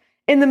ark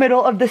in the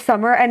middle of the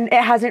summer and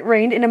it hasn't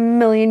rained in a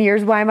million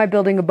years. Why am I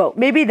building a boat?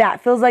 Maybe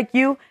that feels like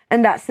you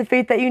and that's the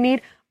faith that you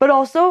need. But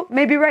also,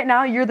 maybe right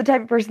now you're the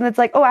type of person that's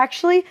like, oh,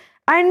 actually,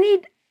 I'm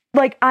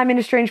in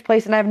a strange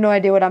place and I have no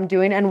idea what I'm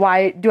doing. And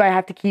why do I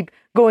have to keep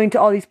going to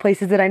all these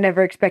places that I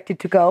never expected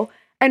to go?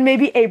 And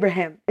maybe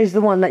Abraham is the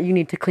one that you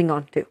need to cling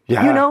on to.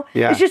 Yeah,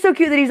 Yeah. It's just so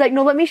cute that he's like,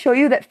 no, let me show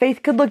you that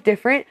faith could look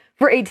different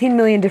for 18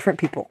 million different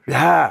people.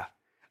 Yeah.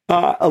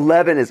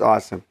 11 is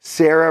awesome.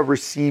 Sarah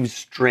receives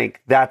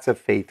strength. That's a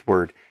faith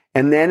word.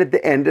 And then at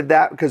the end of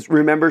that, because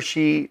remember,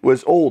 she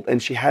was old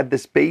and she had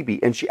this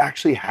baby and she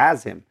actually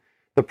has him.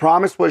 The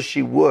promise was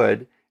she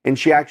would, and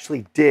she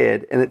actually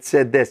did. And it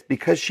said this,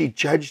 because she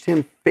judged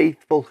him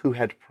faithful who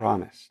had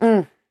promised.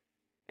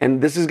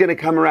 And this is going to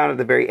come around at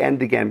the very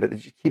end again, but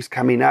it keeps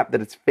coming up that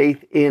it's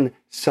faith in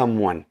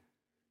someone.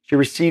 She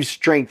received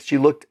strength. She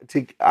looked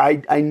to,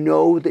 I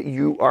know that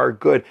you are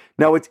good.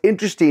 Now, what's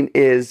interesting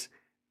is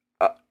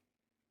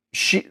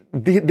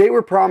they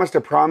were promised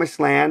a promised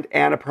land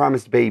and a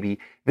promised baby.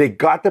 They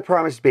got the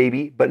promised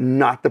baby, but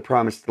not the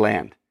promised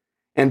land.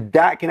 And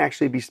that can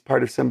actually be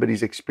part of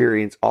somebody's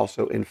experience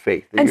also in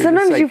faith. And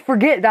sometimes you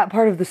forget that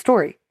part of the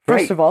story,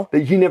 first of all.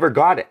 That you never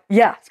got it.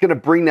 Yeah. It's going to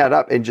bring that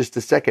up in just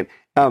a second.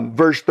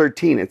 Verse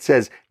 13, it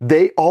says,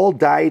 they all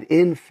died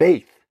in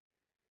faith,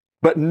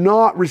 but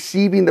not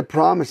receiving the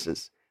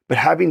promises. But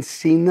having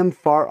seen them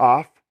far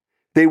off,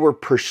 they were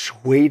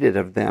persuaded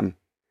of them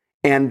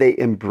and they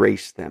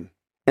embraced them.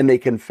 And they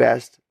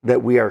confessed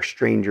that we are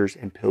strangers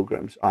and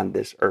pilgrims on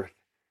this earth.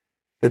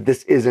 That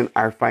this isn't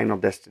our final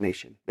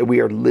destination, that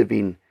we are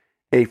living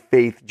a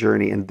faith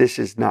journey, and this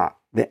is not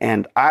the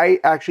end.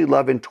 I actually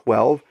love in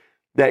 12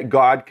 that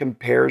God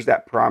compares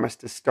that promise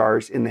to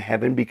stars in the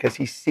heaven because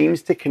he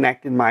seems to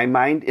connect in my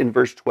mind in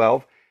verse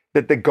 12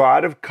 that the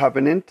God of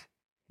covenant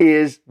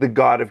is the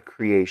God of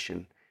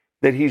creation,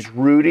 that he's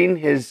rooting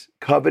his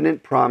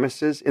covenant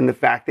promises in the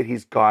fact that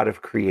he's God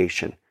of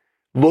creation.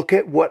 Look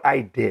at what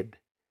I did.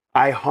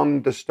 I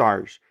hung the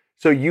stars.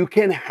 So you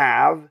can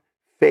have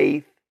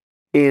faith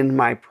in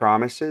my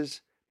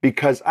promises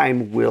because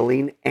I'm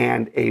willing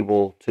and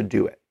able to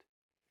do it.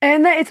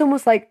 And that it's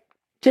almost like,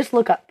 just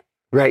look up.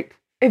 Right.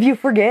 If you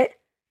forget,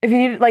 if you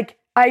need, like,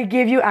 I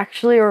give you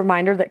actually a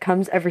reminder that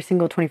comes every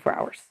single 24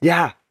 hours.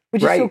 Yeah.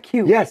 Which is so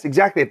cute. Yes,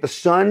 exactly. If the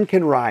sun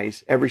can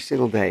rise every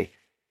single day,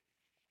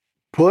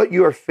 put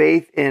your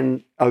faith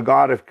in a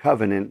God of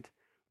covenant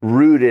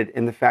rooted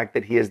in the fact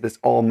that he is this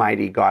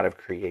almighty God of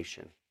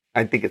creation.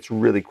 I think it's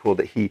really cool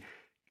that he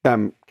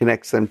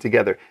connects them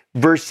together.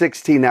 Verse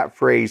 16, that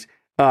phrase,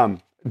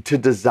 to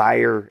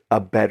desire a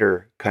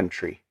better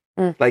country.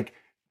 Like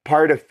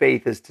part of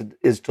faith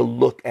is to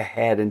look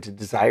ahead and to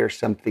desire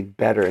something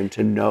better and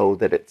to know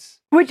that it's...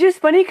 Which is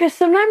funny because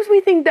sometimes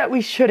we think that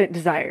we shouldn't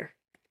desire.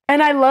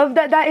 And I love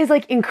that that is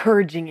like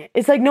encouraging it.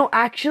 It's like, no,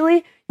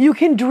 actually, you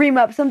can dream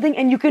up something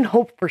and you can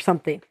hope for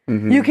something.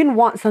 Mm-hmm. You can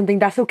want something.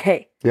 That's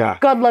okay. Yeah.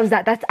 God loves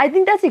that. I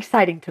think that's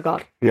exciting to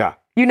God. Yeah.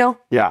 You know?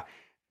 Yeah.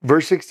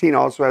 Verse 16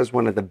 also has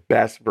one of the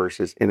best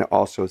verses, and it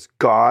also is,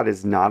 God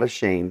is not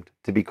ashamed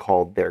to be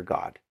called their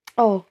God.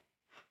 Oh.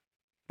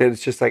 And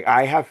it's just like,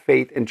 I have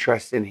faith and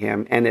trust in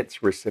him, and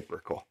it's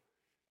reciprocal.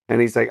 And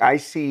he's like, I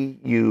see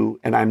you,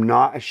 and I'm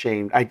not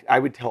ashamed. I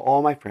would tell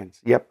all my friends,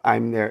 yep,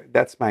 I'm there.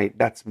 That's my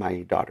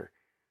daughter.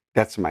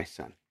 That's my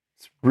son.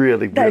 It's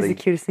really, that is the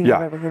cutest thing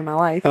I've ever heard in my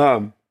life.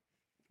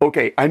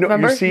 Okay, I know.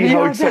 Remember? You see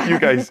how excited you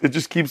guys, it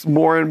just keeps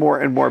more and more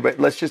and more,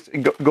 but let's just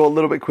go a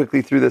little bit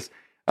quickly through this.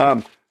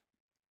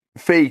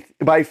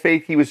 By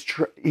faith, he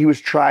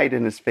was tried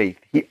in his faith.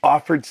 He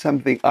offered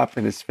something up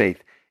in his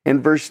faith.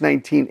 In verse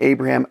 19,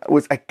 Abraham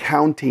was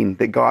accounting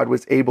that God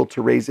was able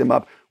to raise him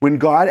up. When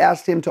God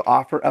asked him to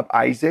offer up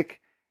Isaac,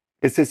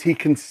 it says he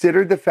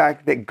considered the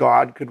fact that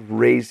God could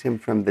raise him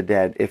from the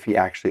dead if he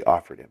actually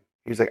offered him.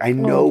 He was like, I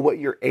know what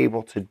you're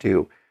able to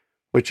do,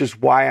 which is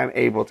why I'm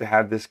able to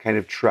have this kind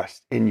of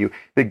trust in you.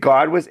 That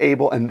God was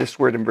able, and this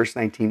word in verse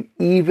 19,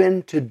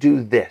 even to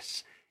do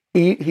this.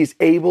 He's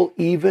able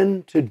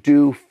even to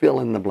do fill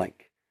in the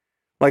blank.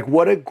 Like,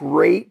 what a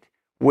great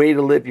way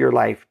to live your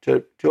life,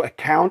 to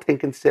account and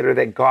consider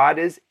that God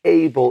is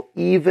able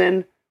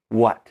even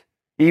what?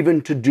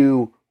 Even to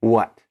do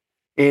what?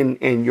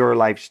 In your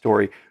life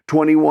story.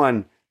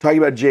 21, talking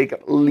about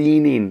Jacob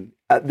leaning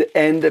at the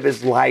end of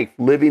his life,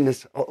 living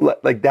this,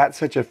 like that's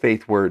such a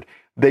faith word.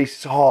 They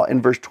saw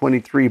in verse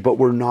 23, but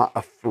were not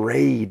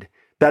afraid.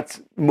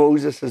 That's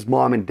Moses'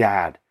 mom and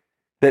dad.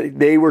 That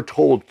they were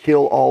told,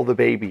 kill all the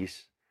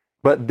babies.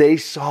 But they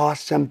saw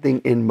something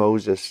in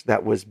Moses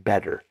that was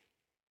better.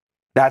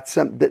 That's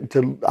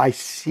something I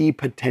see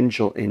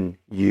potential in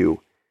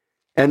you.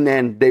 And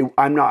then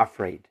I'm not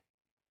afraid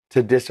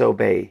to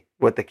disobey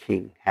what the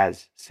king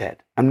has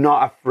said. I'm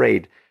not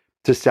afraid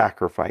to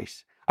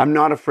sacrifice. I'm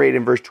not afraid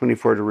in verse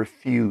 24 to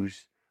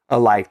refuse a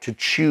life, to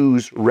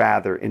choose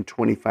rather in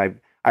 25.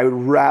 I would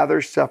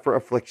rather suffer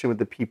affliction with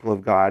the people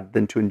of God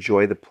than to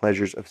enjoy the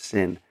pleasures of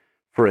sin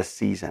for a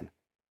season.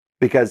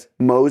 Because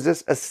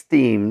Moses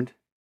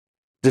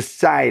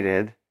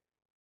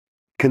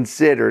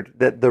considered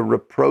that the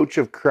reproach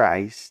of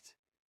Christ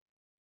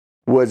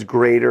was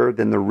greater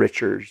than the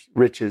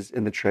riches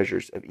and the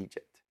treasures of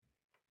Egypt.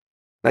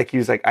 Like he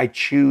was like, I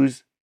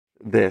choose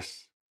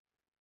this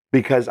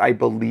because I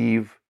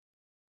believe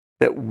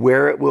that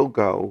where it will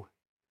go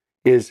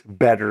is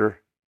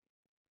better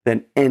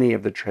than any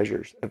of the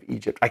treasures of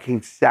Egypt. I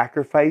can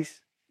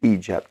sacrifice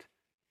Egypt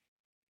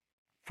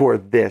for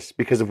this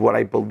because of what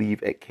I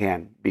believe it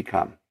can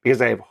become,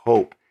 because I have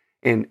hope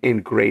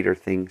in greater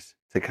things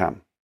to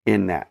come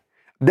in that.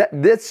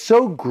 That's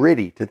so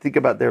gritty to think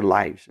about their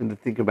lives and to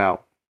think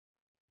about,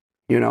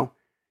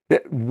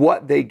 that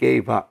what they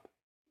gave up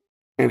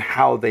and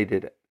how they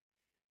did it.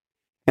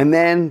 And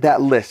then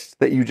that list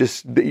that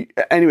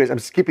anyways, I'm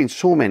skipping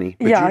so many,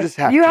 but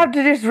you have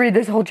to just read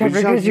this whole chapter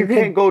because you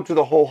can't go to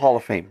the whole Hall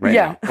of Fame right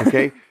now,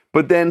 okay?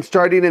 But then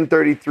starting in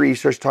 33,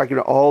 starts talking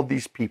about all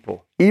these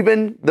people.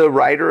 Even the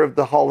writer of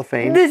the Hall of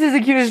Fame. This is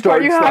the cutest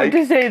part. You have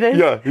to say this.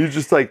 Yeah, he's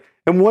just like,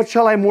 and what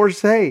shall I more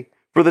say?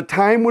 For the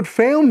time would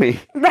fail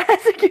me.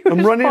 That's the cutest part.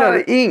 I'm running out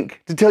of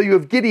ink to tell you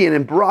of Gideon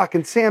and Barak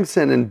and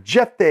Samson and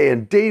Jephthah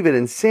and David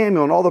and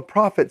Samuel and all the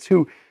prophets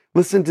who,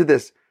 listen to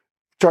this,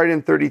 starting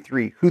in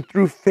 33, who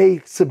through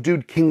faith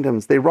subdued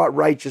kingdoms. They wrought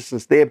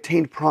righteousness. They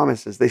obtained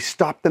promises. They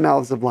stopped the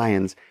mouths of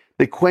lions.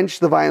 They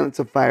quenched the violence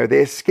of fire. They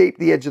escaped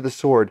the edge of the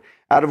sword.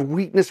 Out of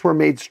weakness were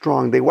made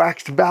strong. They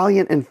waxed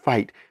valiant in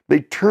fight.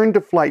 They turned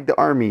to flight the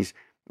armies.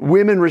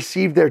 Women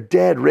received their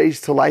dead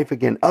raised to life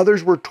again.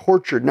 Others were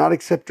tortured, not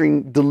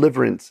accepting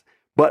deliverance,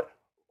 but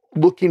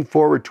looking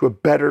forward to a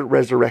better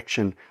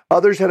resurrection.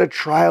 Others had a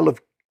trial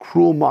of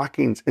cruel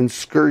mockings and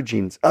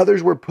scourgings.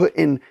 Others were put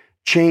in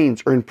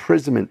chains or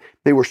imprisonment.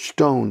 They were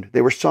stoned.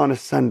 They were sawn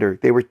asunder.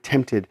 They were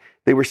tempted.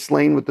 They were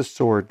slain with the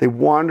sword. They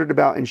wandered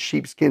about in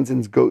sheepskins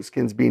and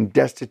goatskins, being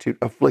destitute,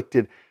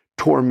 afflicted,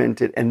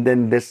 tormented. And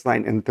then this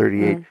line in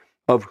 38,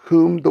 of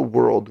whom the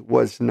world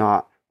was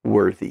not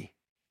worthy.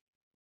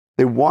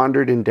 They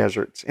wandered in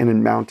deserts and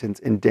in mountains,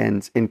 in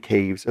dens, in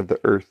caves of the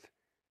earth.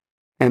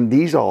 And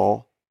these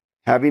all,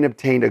 having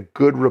obtained a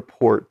good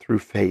report through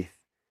faith,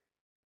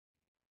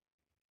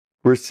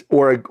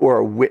 or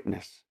a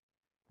witness,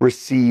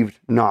 received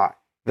not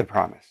the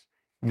promise.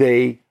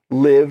 They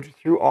lived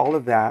through all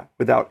of that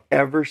without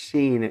ever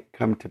seeing it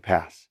come to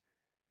pass.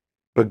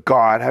 But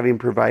God, having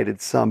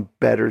provided some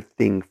better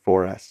thing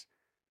for us,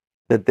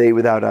 that they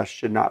without us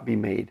should not be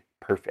made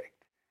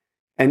perfect.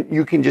 And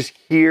you can just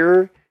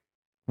hear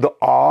the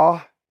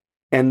awe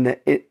and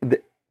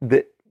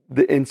the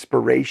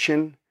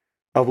inspiration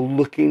of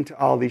looking to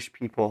all these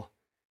people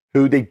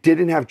who they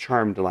didn't have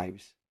charmed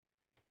lives,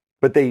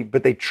 but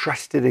they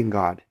trusted in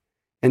God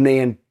and they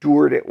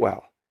endured it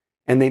well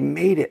and they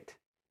made it.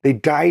 They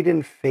died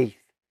in faith,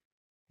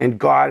 and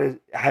God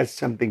has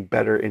something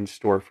better in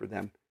store for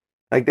them.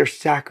 Like their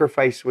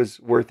sacrifice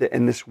was worth it,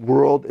 and this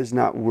world is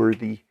not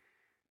worthy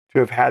to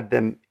have had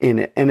them in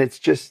it. And it's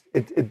just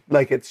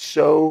it's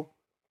so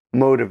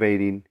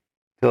motivating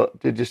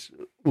to just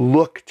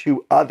look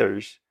to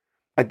others.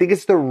 I think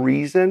it's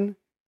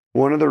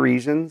one of the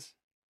reasons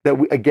that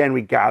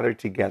we gather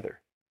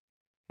together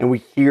and we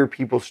hear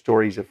people's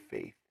stories of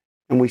faith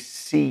and we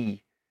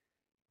see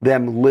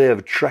them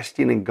live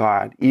trusting in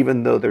God,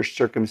 even though their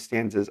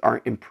circumstances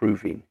aren't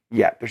improving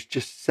yet. There's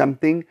just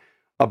something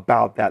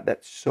about that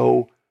that's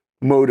so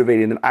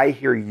motivating. And I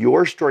hear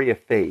your story of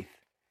faith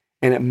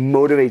and it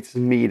motivates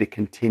me to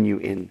continue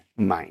in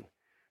mine.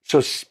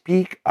 So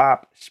speak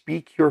up,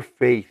 speak your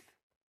faith.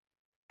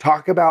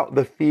 Talk about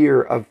the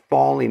fear of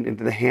falling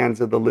into the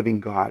hands of the living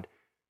God,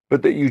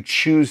 but that you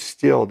choose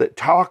still, that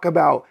talk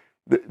about,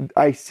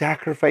 I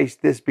sacrifice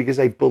this because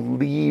I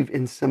believe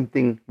in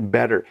something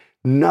better.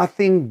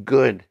 Nothing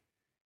good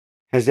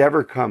has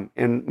ever come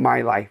in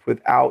my life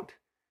without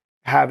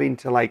having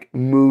to like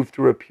move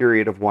through a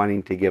period of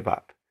wanting to give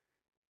up.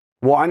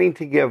 Wanting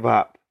to give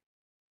up.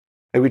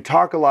 Like we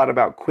talk a lot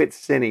about quit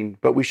sinning,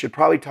 but we should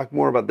probably talk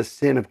more about the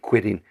sin of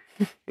quitting.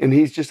 And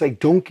he's just like,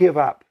 don't give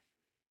up.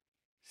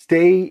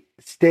 Stay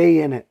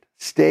in it.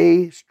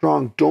 Stay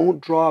strong.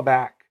 Don't draw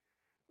back.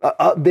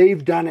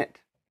 They've done it,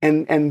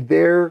 and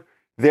they're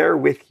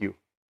with you.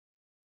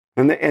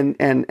 And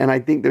I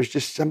think there's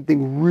just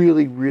something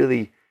really,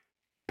 really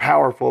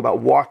powerful about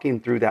walking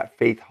through that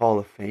faith hall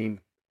of fame,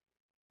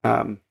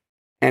 and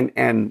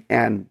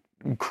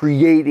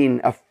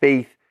creating a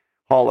faith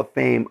hall of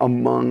fame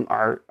among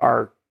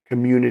our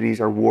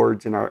communities, our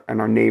wards, and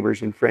our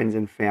neighbors and friends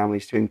and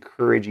families to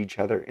encourage each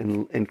other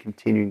in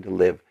continuing to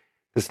live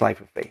this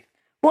life of faith.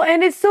 Well,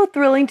 and it's so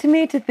thrilling to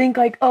me to think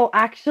like, oh,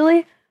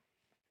 actually,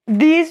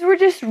 these were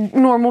just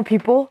normal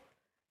people.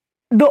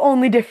 The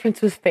only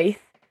difference was faith.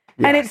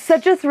 Yes. And it's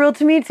such a thrill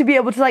to me to be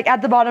able to, like,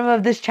 at the bottom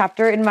of this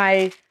chapter in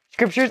my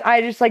scriptures,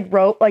 I just like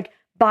wrote like,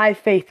 by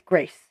faith,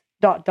 grace, ...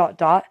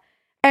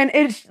 And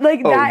it's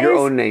like, that your is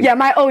own name.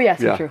 Yeah, so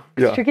Yeah. true.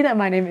 Yeah. It's tricky that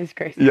my name is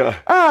Grace.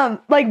 Yeah.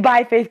 Like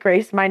by faith,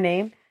 grace, my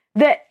name.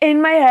 That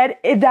in my head,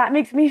 that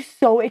makes me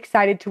so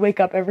excited to wake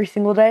up every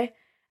single day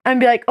and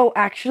be like, oh,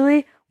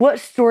 actually, what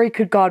story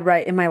could God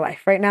write in my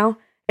life right now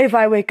if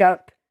I wake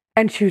up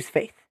and choose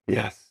faith?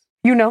 Yes.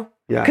 You know?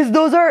 Yeah. Because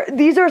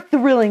these are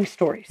thrilling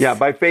stories. Yeah.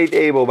 By faith,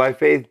 Abel. By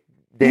faith,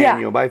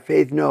 Daniel. By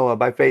faith, Noah.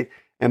 By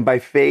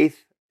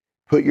faith,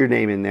 put your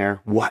name in there.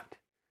 What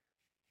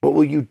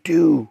will you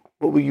do?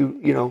 What will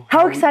you,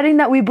 How exciting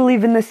that we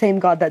believe in the same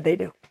God that they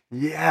do.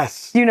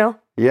 Yes. You know?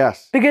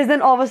 Yes. Because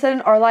then all of a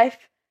sudden our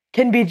life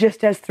can be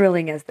just as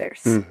thrilling as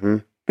theirs. Mm-hmm.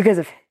 Because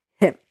of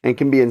him. And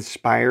can be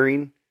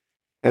inspiring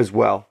as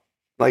well.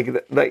 Like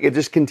it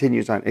just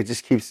continues on. It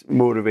just keeps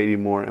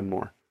motivating more and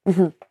more.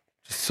 Mm-hmm.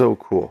 So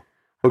cool.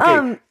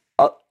 Okay.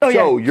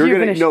 You're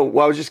going to, no,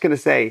 I was just going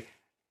to say,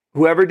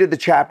 whoever did the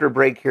chapter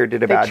break here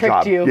did a bad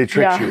job. They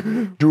tricked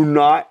you. Do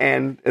not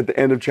end at the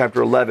end of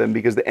chapter 11,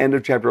 because the end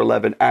of chapter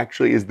 11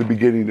 actually is the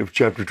beginning of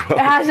chapter 12.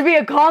 It has to be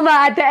a comma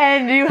at the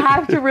end. You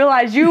have to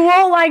realize you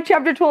won't like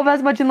chapter 12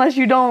 as much unless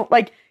you don't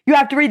like. You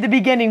have to read the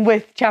beginning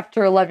with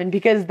chapter 11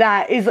 because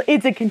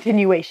it's a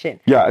continuation.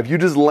 Yeah, if you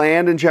just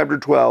land in chapter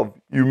 12,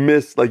 you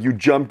miss, like you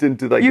jumped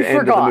into like the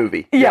end of the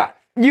movie. Yeah.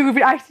 You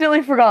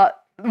accidentally forgot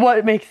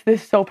what makes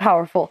this so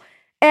powerful.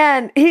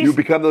 And you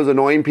become those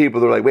annoying people.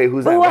 They're like, wait,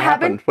 who's that? What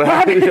happened? What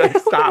happened?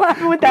 Stop. What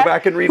happened with Go that?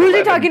 back and read Who's 11.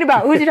 he talking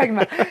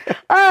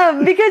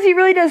about? Because he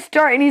really does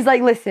start and he's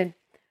like, listen,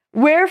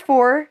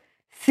 wherefore,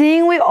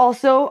 seeing we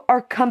also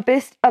are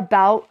compassed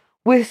about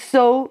with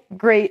so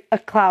great a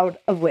cloud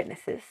of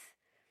witnesses.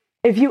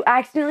 If you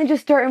accidentally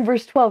just start in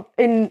verse 12,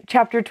 in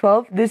chapter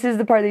 12, this is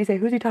the part that you say,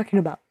 who's he talking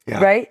about?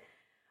 Yeah. Right?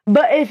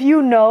 But if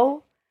you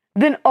know,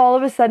 then all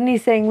of a sudden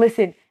he's saying,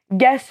 listen,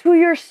 guess who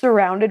you're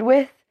surrounded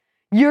with?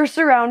 You're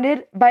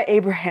surrounded by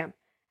Abraham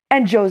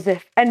and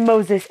Joseph and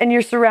Moses, and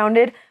you're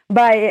surrounded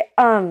by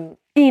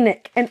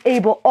Enoch and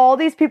Abel. All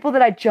these people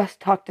that I just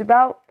talked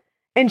about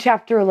in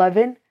chapter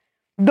 11,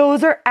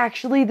 those are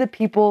actually the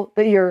people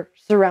that you're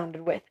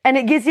surrounded with. And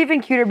it gets even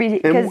cuter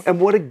because...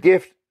 And what a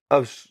gift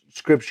of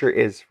Scripture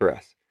is for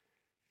us.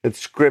 That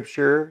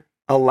Scripture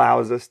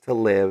allows us to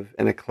live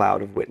in a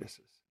cloud of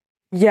witnesses.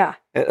 Yeah.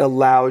 It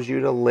allows you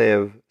to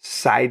live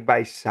side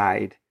by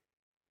side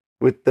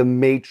with the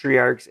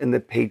matriarchs and the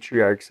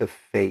patriarchs of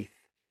faith.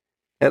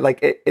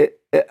 It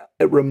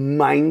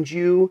reminds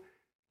you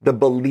the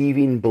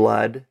believing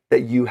blood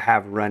that you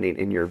have running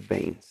in your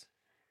veins.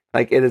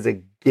 Like it is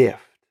a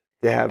gift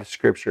to have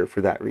Scripture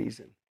for that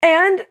reason.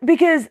 And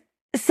because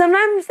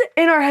sometimes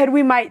in our head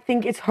we might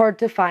think it's hard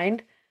to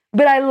find,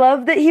 but I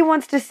love that he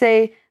wants to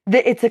say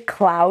that it's a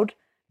cloud.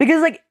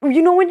 Because like,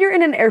 you know, when you're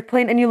in an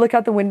airplane and you look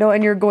out the window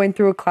and you're going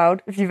through a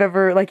cloud, if you've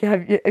ever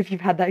if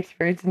you've had that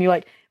experience and you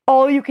like,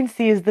 all you can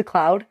see is the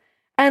cloud.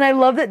 And I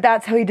love that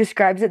that's how he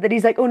describes it, that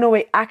he's like, oh no,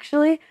 wait,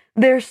 actually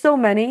there's so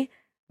many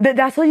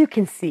that's all you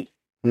can see.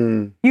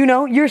 You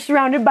know, you're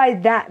surrounded by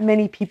that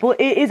many people.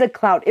 It is a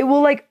cloud. It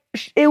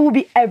will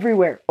be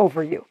everywhere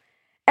over you.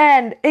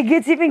 And it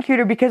gets even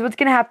cuter because what's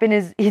going to happen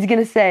is he's going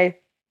to say,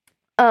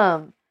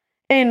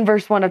 in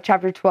verse 1 of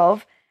chapter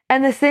 12,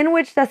 and the sin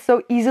which doth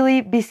so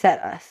easily beset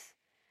us,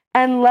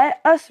 and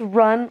let us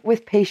run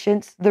with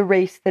patience the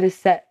race that is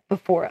set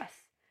before us.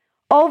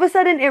 All of a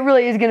sudden, it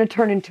really is going to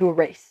turn into a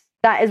race.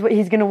 That is what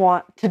he's going to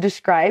want to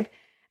describe.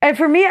 And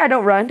for me, I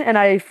don't run, and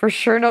I for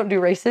sure don't do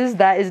races.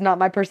 That is not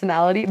my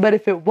personality. But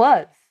if it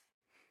was,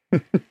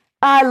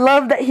 I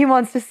love that he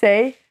wants to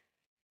say,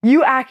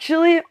 you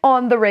actually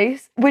on the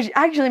race, which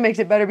actually makes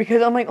it better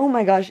because I'm like, oh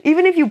my gosh,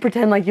 even if you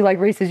pretend like you like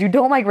races, you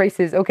don't like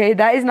races, okay?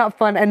 That is not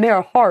fun, and they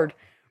are hard.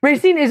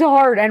 Racing is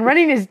hard, and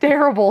running is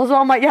terrible. So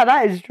I'm like, yeah,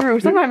 that is true.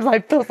 Sometimes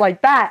life feels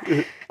like that.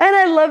 And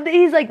I love that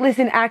he's like,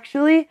 listen,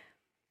 actually,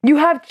 you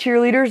have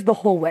cheerleaders the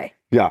whole way.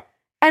 Yeah.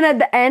 And at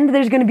the end,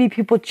 there's going to be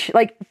people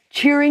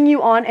cheering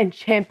you on and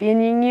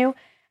championing you.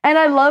 And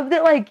I love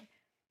that, like,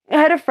 I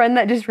had a friend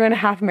that just ran a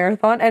half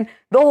marathon, and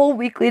the whole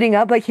week leading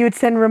up, like, he would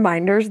send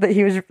reminders that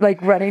he was,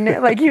 like, running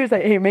it. Like, he was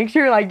like, hey, make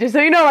sure, like, just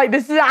so you know, like,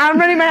 I'm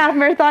running my half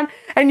marathon,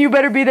 and you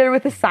better be there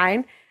with a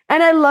sign.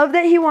 And I love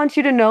that he wants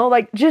you to know,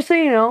 like, just so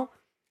you know,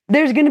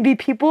 there's going to be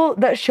people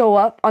that show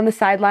up on the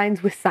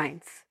sidelines with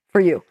signs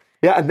for you.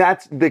 Yeah, and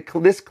that's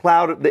this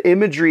cloud, the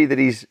imagery that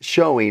he's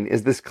showing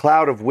is this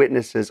cloud of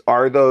witnesses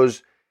are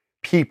those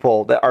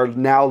people that are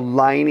now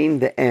lining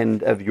the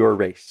end of your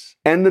race,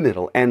 and the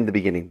middle and the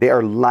beginning. They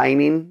are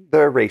lining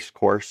the race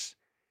course,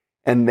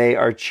 and they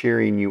are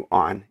cheering you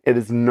on. It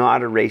is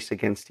not a race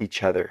against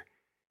each other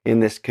in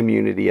this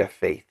community of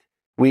faith.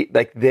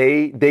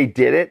 They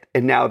did it,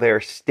 and now they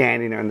are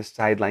standing on the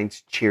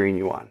sidelines cheering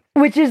you on.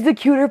 Which is the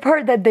cuter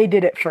part, that they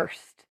did it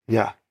first.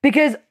 Yeah.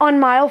 Because on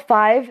mile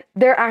 5,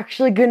 they're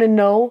actually going to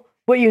know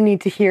what you need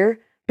to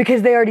hear,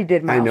 because they already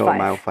did mile 5. I know what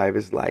mile 5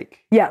 is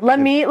like. Yeah, let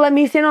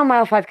me stand on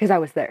mile 5 because I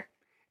was there.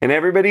 And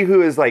everybody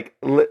who is like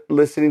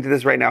listening to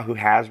this right now who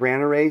has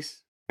ran a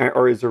race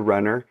or is a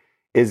runner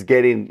is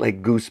getting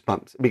like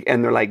goosebumps,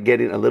 and they're like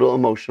getting a little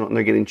emotional, and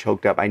they're getting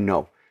choked up. I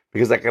know,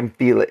 because like I can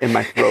feel it in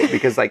my throat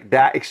because like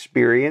that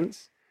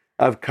experience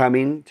of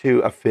coming to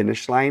a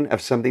finish line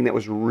of something that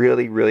was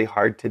really, really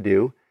hard to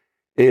do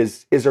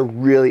is a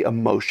really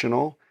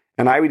emotional,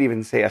 and I would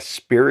even say a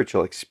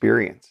spiritual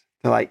experience.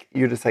 Like,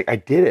 you're just like, I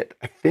did it.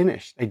 I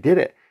finished. I did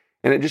it.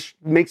 And it just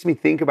makes me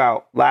think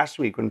about last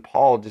week when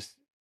Paul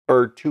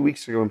or 2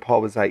 weeks ago when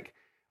Paul was like,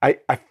 I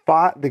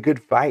fought the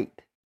good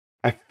fight.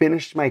 I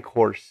finished my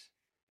course.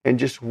 And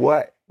just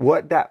what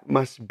that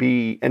must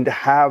be. And to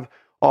have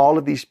all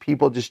of these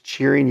people just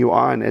cheering you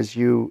on as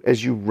you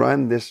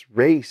run this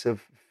race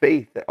of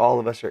faith that all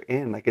of us are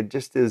in. Like, it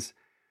just is,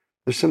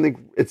 there's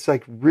something, it's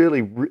like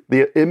really,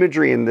 the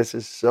imagery in this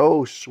is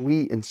so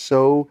sweet and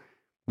so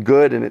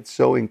good, and it's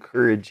so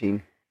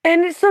encouraging.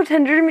 And it's so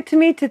tender to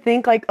me to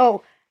think like,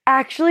 oh,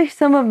 actually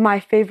some of my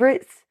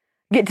favorites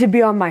get to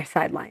be on my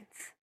sidelines.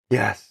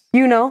 Yes.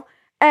 You know?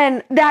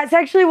 And that's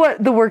actually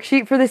what the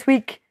worksheet for this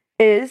week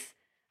is.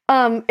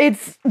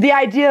 It's the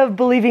idea of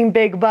believing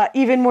big, but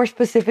even more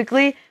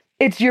specifically,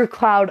 it's your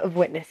cloud of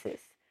witnesses.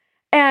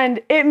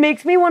 And it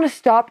makes me want to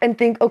stop and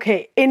think,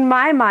 okay, in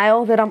my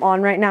mile that I'm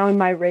on right now in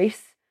my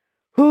race,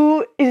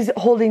 who is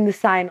holding the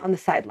sign on the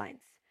sidelines?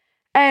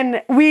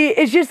 And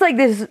it's just like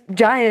this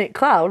giant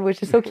cloud,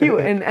 which is so cute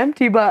and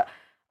empty. But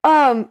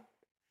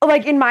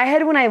like in my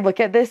head, when I look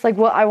at this, like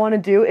what I want to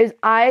do is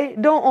I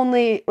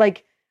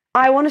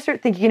want to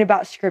start thinking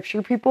about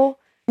scripture people,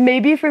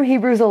 maybe from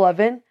Hebrews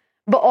 11,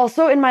 but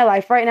also in my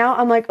life right now,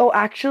 I'm like, oh,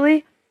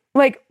 actually,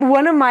 like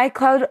one of my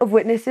cloud of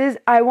witnesses,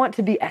 I want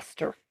to be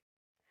Esther.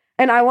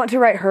 And I want to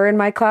write her in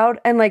my cloud.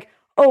 And like,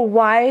 oh,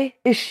 why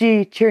is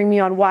she cheering me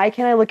on? Why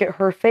can't I look at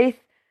her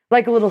faith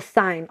like a little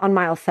sign on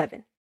mile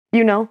 7?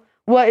 You know?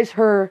 What is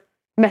her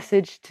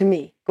message to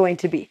me going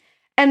to be?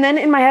 And then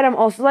in my head, I'm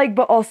also like,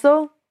 but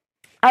also,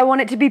 I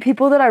want it to be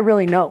people that I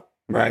really know.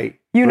 Right.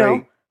 You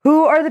know?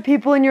 Who are the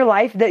people in your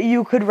life that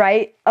you could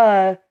write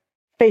a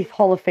faith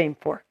hall of fame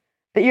for?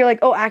 That you're like,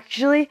 oh,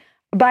 actually,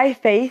 by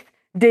faith,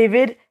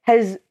 David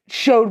has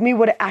showed me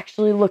what it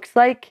actually looks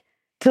like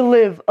to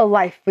live a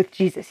life with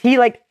Jesus. He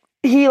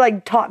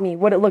taught me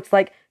what it looks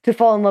like to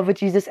fall in love with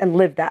Jesus and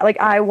live that. Like,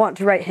 I want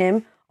to write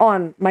him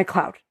on my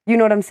cloud. You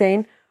know what I'm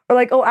saying? Or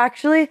like, oh,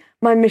 actually,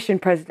 my mission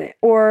president,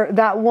 or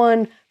that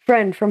one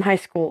friend from high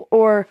school,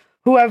 or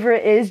whoever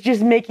it is,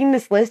 just making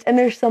this list. And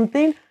there's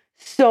something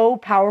so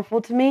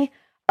powerful to me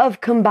of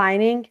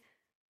combining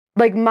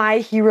like my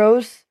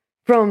heroes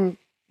from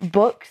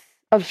books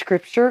of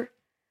scripture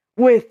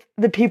with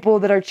the people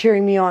that are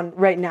cheering me on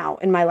right now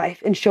in my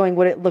life and showing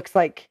what it looks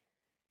like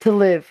to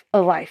live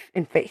a life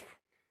in faith.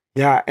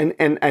 Yeah,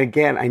 and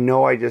again, I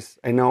know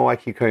I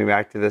keep coming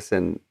back to this,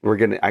 and we're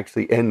going to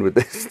actually end with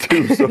this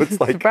too. So it's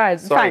like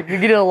surprise, it's fine. You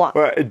get it a lot.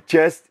 But it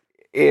just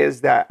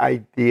is that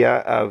idea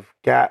of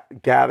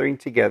gathering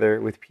together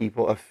with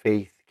people of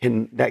faith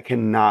that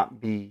cannot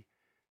be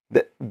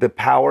the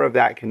power of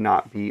that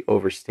cannot be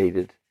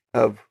overstated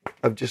of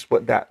just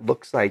what that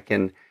looks like,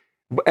 and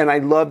I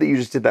love that you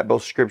just did that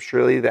both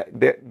scripturally,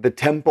 that the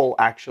temple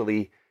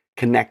actually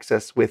connects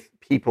us with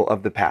people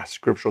of the past,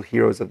 scriptural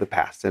heroes of the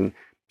past, and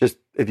just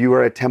if you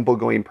are a temple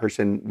going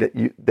person,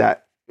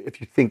 that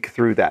if you think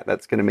through that,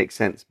 that's going to make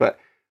sense. But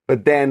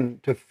then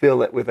to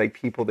fill it with like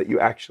people that you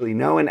actually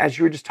know. And as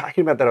you were just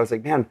talking about that, I was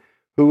like, man,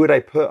 who would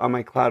I put on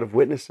my cloud of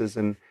witnesses?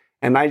 And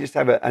I just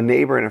have a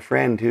neighbor and a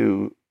friend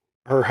who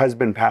her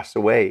husband passed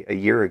away a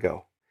year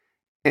ago,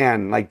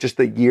 and like just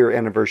the year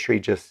anniversary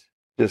just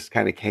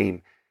kind of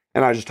came.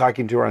 And I was just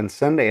talking to her on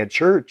Sunday at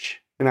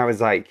church, and I was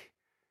like,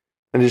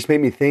 and it just made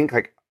me think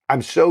like,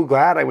 I'm so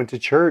glad I went to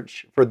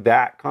church for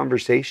that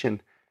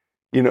conversation.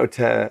 And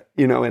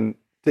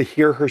to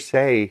hear her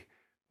say,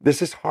 this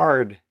is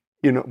hard,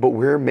 but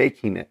we're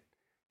making it.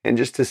 And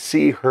just to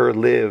see her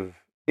live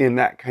in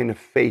that kind of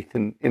faith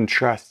and in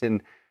trust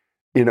and,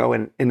 in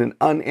an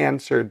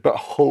unanswered, but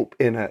hope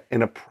in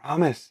a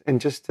promise. And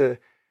just to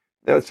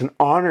it's an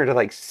honor to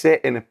like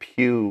sit in a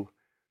pew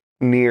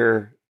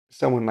near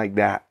someone like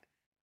that.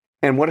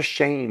 And what a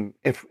shame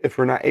if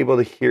we're not able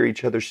to hear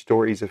each other's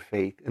stories of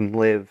faith and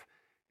live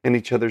in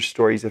each other's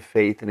stories of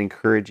faith and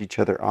encourage each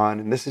other on.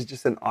 And this is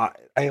just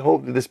I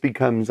hope that this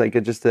becomes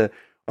like just a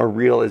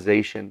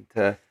realization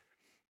to,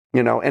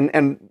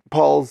 and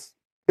Paul's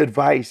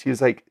advice, he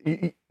was like,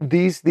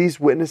 these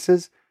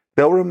witnesses,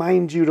 they'll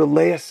remind you to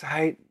lay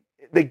aside.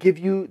 They give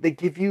you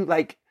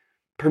like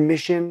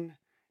permission,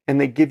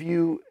 and they give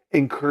you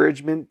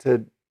encouragement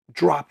to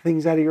drop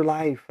things out of your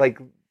life. Like,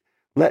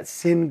 let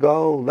sin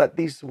go, let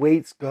these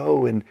weights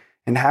go, and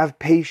have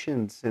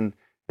patience. And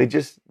they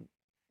just,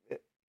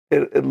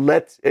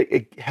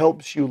 it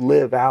helps you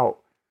live out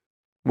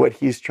what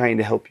he's trying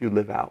to help you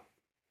live out.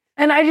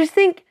 And I just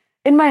think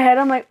in my head,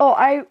 I'm like, oh,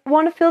 I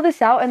want to fill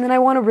this out, and then I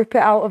want to rip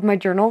it out of my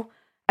journal,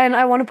 and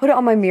I want to put it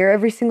on my mirror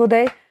every single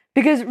day.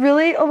 Because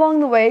really,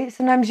 along the way,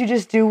 sometimes you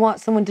just do want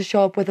someone to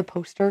show up with a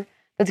poster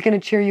that's going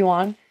to cheer you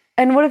on.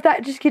 And what if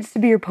that just gets to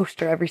be your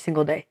poster every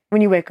single day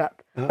when you wake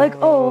up? Like,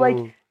 oh, like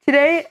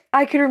today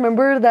I could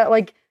remember that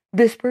like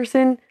this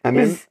person I'm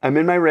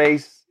in my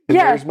race. And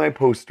there's my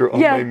poster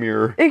on my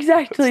mirror.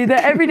 Exactly.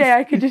 That every day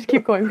I could just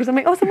keep going because I'm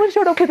like, oh, someone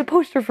showed up with a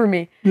poster for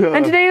me. Yeah.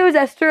 And today it was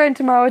Esther, and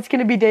tomorrow it's going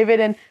to be David,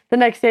 and the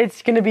next day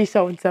it's going to be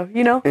so-and-so,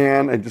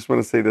 And I just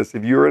want to say this.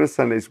 If you're in a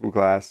Sunday school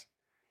class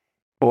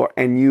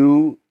and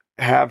you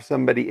have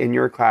somebody in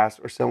your class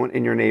or someone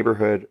in your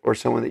neighborhood or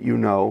someone that you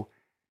know,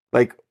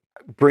 like,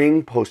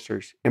 bring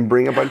posters and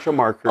bring a bunch of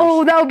markers.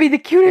 Oh, that would be the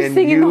cutest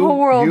thing in the whole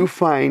world. You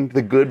find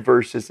the good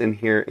verses in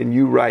here and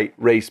you write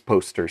race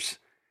posters.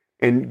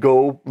 And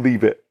go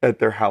leave it at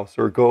their house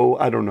or go,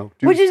 I don't know.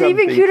 Which is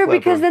even cuter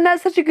because then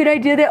that's such a good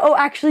idea that,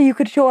 actually you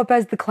could show up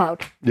as the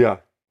cloud. Yeah.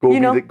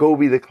 Go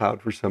be the cloud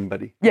for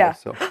somebody. Yeah.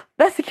 Also.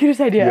 That's the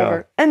cutest idea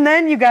ever. And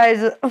then you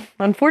guys,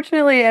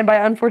 unfortunately, and by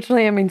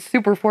unfortunately, I mean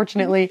super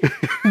fortunately,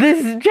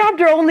 this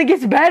chapter only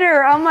gets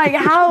better. I'm like,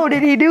 how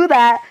did he do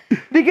that?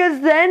 Because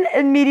then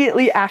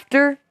immediately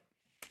after,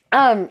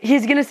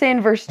 he's going to say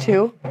in verse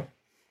 2,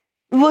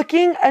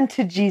 looking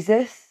unto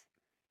Jesus,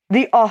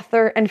 the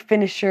author and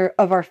finisher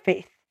of our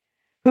faith,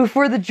 who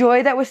for the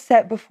joy that was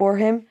set before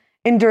him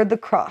endured the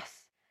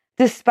cross,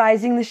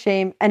 despising the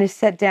shame, and is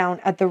set down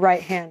at the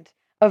right hand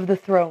of the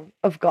throne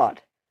of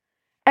God.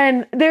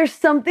 And there's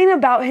something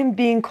about him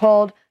being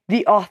called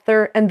the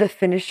author and the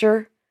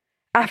finisher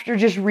after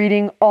just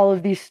reading all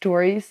of these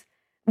stories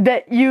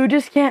that you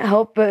just can't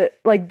help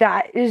but like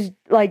that is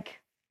like,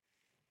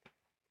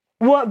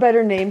 what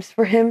better names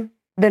for him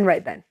than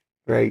right then?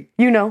 Right.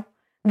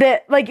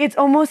 That, like, it's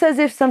almost as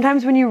if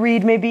sometimes when you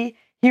read maybe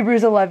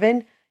Hebrews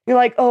 11, you're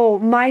like, oh,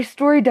 my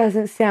story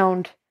doesn't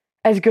sound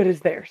as good as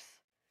theirs.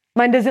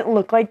 Mine doesn't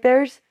look like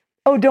theirs.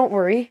 Oh, don't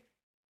worry,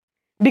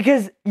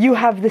 because you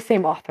have the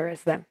same author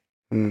as them.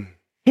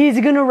 He's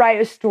going to write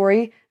a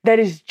story that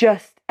is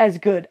just as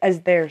good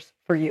as theirs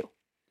for you.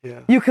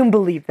 Yeah. You can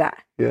believe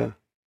that. Yeah.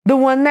 The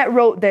one that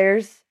wrote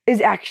theirs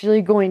is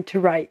actually going to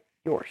write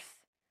yours.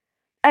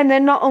 And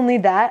then not only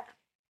that,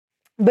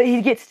 but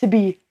he gets to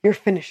be your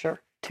finisher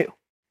too.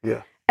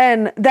 Yeah.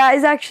 And that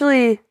is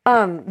actually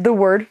the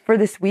word for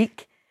this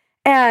week.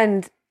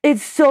 And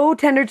it's so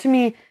tender to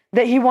me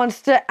that he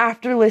wants to,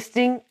 after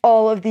listing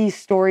all of these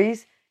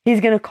stories, he's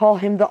going to call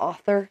him the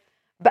author.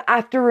 But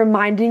after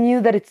reminding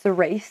you that it's a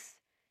race,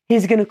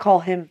 he's going to call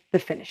him the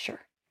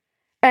finisher.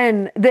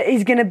 And that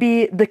he's going to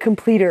be the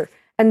completer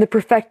and the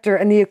perfecter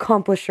and the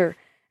accomplisher.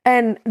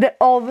 And that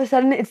all of a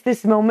sudden it's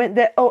this moment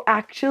that, oh,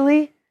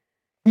 actually,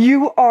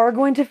 you are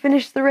going to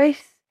finish the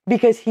race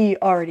because he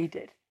already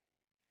did.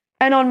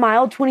 And on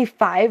mile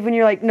 25, when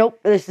you're like, nope,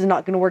 this is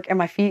not going to work. And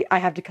my feet, I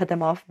have to cut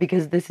them off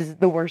because this is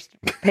the worst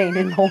pain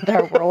in the whole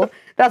entire world.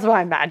 That's what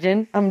I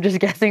imagine. I'm just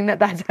guessing that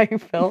that's how you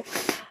feel.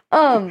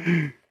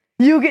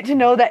 You get to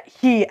know that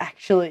he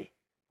actually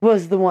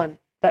was the one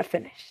that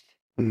finished.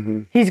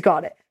 Mm-hmm. He's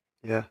got it.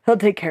 Yeah. He'll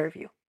take care of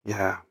you.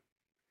 Yeah.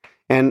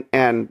 And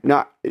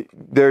not,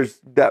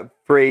 there's that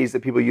phrase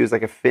that people use,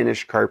 like a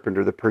finished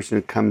carpenter, the person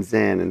who comes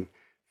in and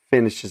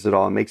finishes it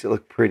all and makes it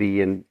look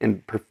pretty and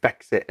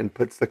perfects it and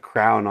puts the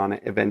crown on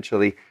it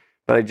eventually.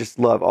 But I just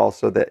love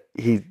also that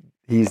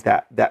he's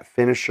that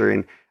finisher.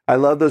 And I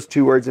love those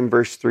two words in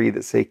verse 3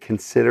 that say,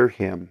 consider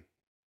him.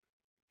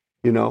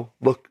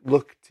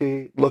 Look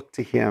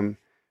to him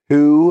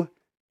who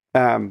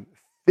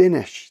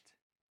finished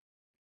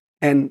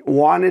and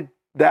wanted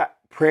that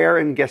prayer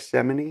in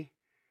Gethsemane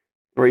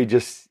where he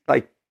just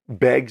like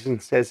begs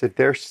and says, if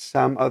there's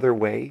some other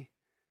way,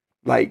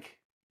 like,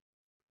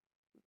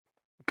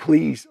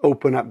 please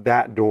open up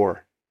that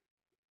door.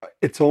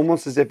 It's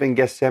almost as if in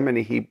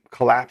Gethsemane, he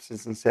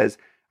collapses and says,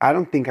 I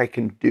don't think I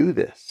can do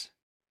this.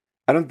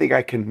 I don't think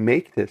I can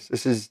make this.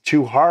 This is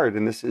too hard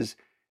and this is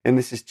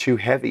too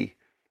heavy.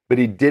 But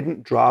he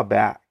didn't draw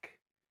back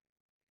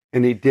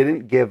and he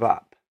didn't give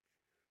up.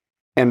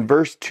 And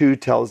verse 2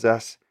 tells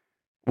us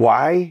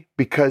why?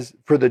 Because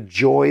for the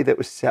joy that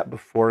was set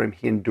before him,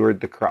 he endured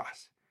the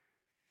cross.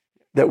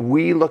 That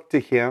we look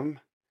to him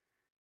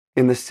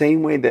in the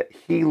same way that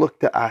he looked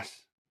to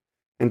us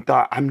and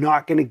thought, I'm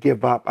not going to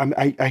give up.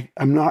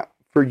 I'm not,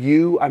 for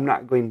you, I'm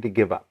not going to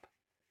give up.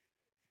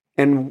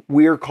 And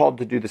we are called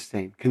to do the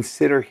same.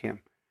 Consider him.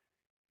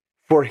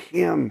 For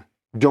him,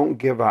 don't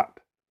give up.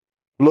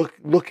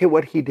 Look at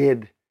what he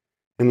did,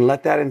 and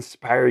let that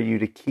inspire you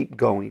to keep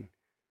going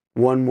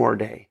one more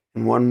day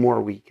and one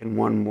more week and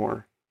one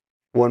more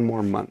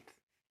month,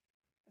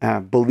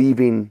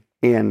 believing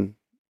in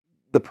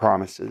the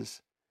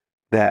promises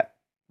that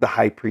the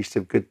high priest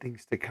of good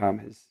things to come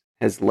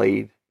has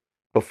laid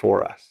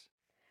before us.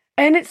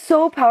 And it's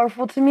so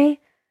powerful to me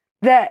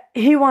that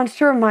he wants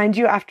to remind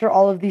you after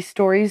all of these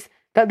stories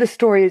that the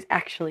story is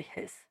actually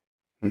his.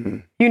 Mm-hmm.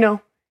 You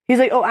know, he's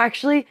like, oh,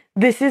 actually,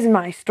 this is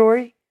my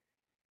story.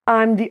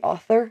 I'm the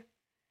author.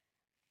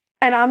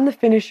 And I'm the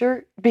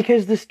finisher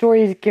because the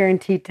story is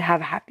guaranteed to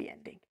have a happy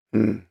ending.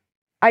 Mm.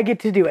 I get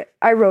to do it.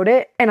 I wrote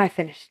it and I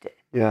finished it.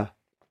 Yeah.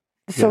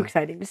 It's so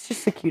exciting. It's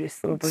just the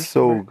cutest little verse.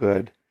 So ever.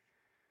 good.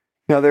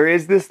 Now, there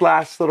is this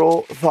last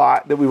little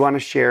thought that we want to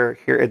share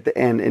here at the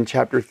end in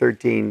chapter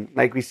 13.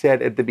 Like we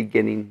said at the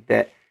beginning,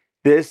 that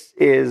this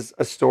is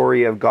a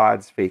story of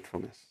God's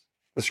faithfulness.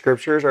 The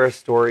scriptures are a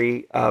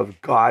story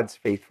of God's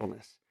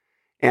faithfulness.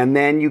 And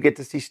then you get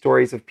to see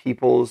stories of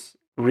people's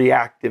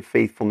reactive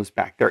faithfulness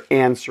back, their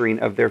answering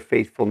of their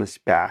faithfulness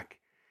back.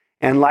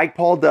 And like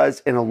Paul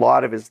does in a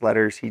lot of his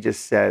letters, he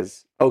just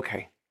says,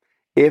 okay,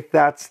 if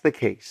that's the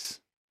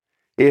case,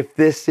 if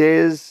this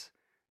is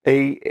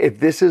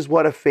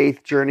what a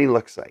faith journey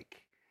looks like,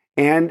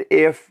 and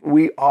if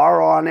we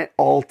are on it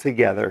all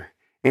together,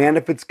 and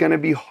if it's going to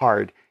be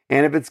hard,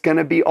 and if it's going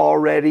to be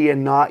already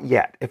and not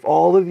yet, if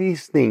all of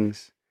these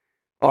things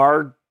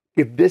are,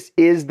 if this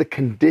is the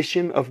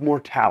condition of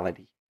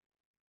mortality,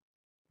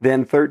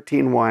 then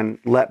 13:1,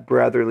 let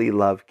brotherly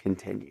love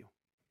continue.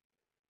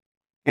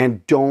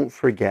 And don't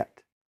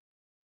forget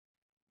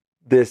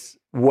this,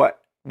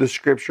 what the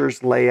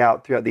scriptures lay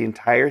out throughout the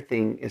entire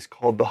thing is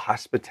called the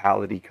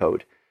hospitality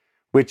code,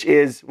 which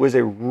was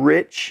a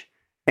rich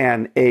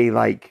and a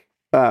like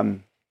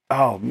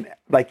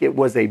it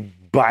was a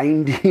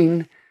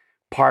binding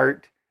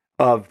part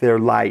of their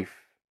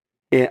life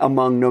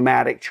among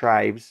nomadic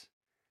tribes,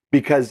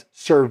 because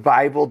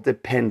survival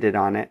depended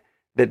on it,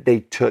 that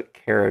they took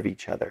care of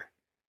each other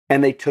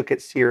and they took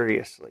it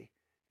seriously.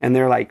 And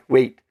they're like,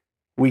 wait,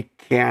 we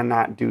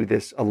cannot do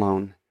this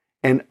alone.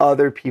 And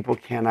other people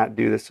cannot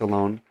do this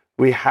alone.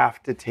 We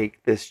have to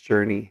take this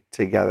journey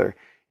together.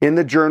 In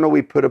the journal,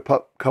 we put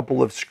a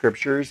couple of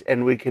scriptures,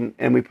 and we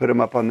put them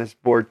up on this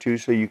board too,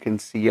 so you can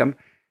see them.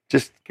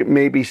 Just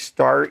maybe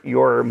start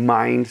your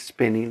mind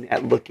spinning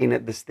at looking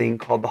at this thing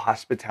called the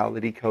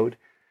hospitality code.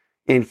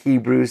 In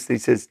Hebrews, he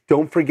says,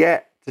 don't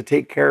forget to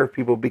take care of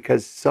people,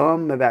 because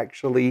some have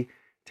actually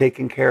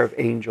taken care of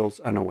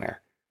angels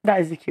unaware. That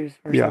is the cutest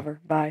verse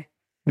ever. Bye.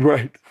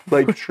 Right.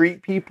 Like,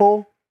 treat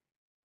people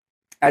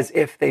as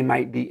if they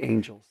might be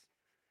angels,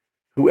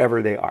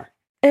 whoever they are.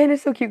 And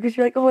it's so cute because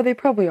you're like, oh, they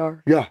probably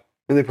are. Yeah,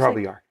 and they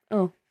probably are.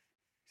 Oh.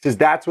 He says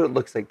that's what it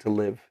looks like to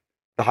live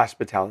the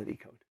hospitality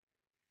code,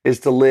 is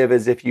to live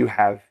as if you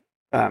have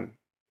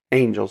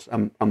angels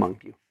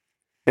among you.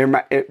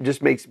 It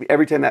just makes me,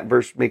 every time that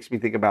verse makes me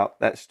think about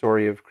that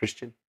story of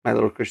Christian, my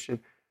little Christian,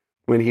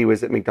 when he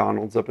was at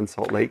McDonald's up in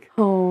Salt Lake.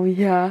 Oh,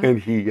 yeah. And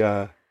he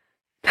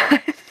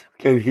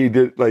and he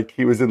did, like,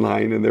 he was in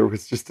line, and there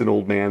was just an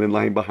old man in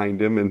line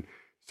behind him, and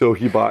so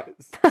he bought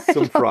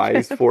some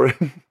fries for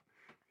him,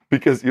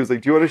 because he was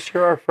like, do you want to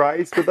share our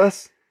fries with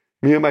us?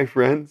 Me and my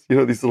friends,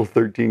 these little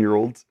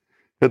 13-year-olds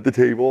at the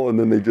table, and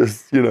then they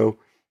just,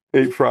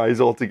 ate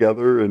fries all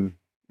together, and,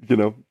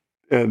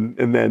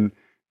 and then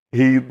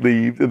he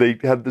leaves, and they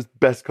had this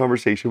best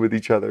conversation with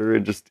each other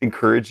and just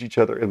encouraged each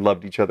other and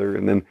loved each other.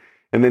 And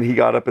then he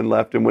got up and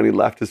left. And when he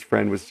left, his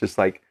friend was just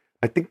like,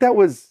 I think that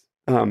was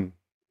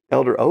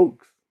Elder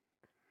Oaks.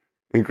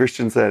 And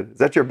Christian said, is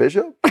that your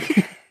bishop?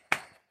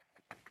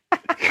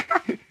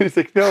 He's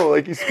like, no,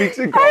 like, he speaks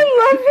in conference.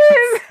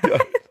 I love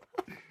him.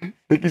 Yeah.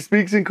 Like, he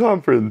speaks in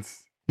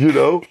conference, He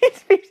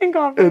speaks in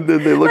conference. And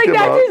then they look him up.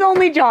 Like, that's his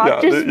only job,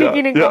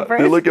 speaking in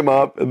conference. They look him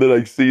up, and then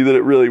I see that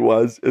it really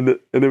was. And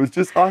it was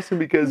just awesome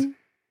because,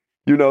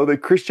 the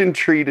Christian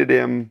treated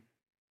him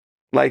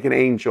like an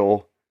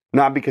angel,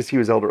 not because he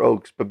was Elder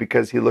Oaks, but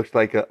because he looked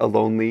like a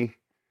lonely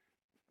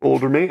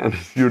older man,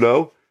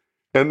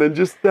 And then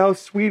just how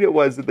sweet it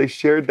was that they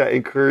shared that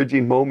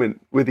encouraging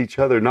moment with each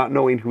other, not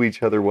knowing who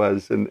each other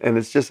was. And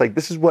it's just like,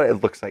 this is what it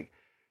looks like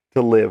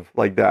to live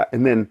like that.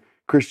 And then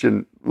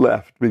Christian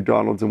left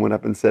McDonald's and went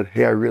up and said,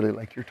 hey, I really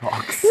like your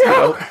talks.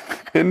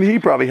 And he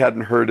probably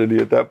hadn't heard any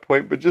at that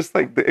point, but just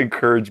like the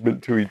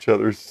encouragement to each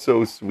other is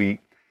so sweet.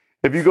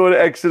 If you go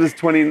to Exodus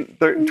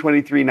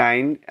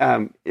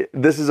 23:9,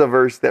 this is a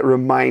verse that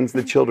reminds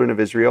the children of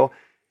Israel,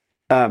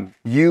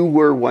 you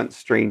were once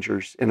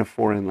strangers in a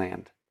foreign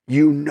land.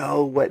 You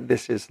know what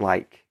this is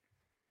like.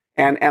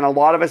 And a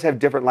lot of us have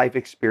different life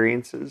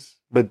experiences,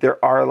 but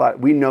there are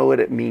we know what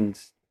it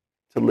means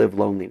to live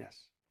loneliness.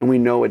 And we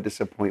know what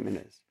disappointment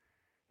is.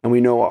 And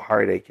we know what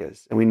heartache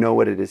is. And we know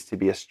what it is to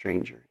be a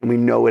stranger. And we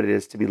know what it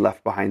is to be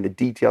left behind. The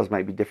details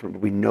might be different,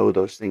 but we know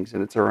those things.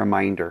 And it's a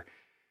reminder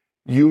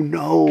You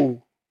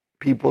know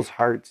people's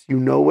hearts. You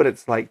know what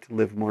it's like to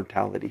live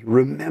mortality.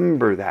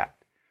 Remember that.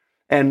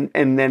 And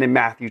then in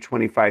Matthew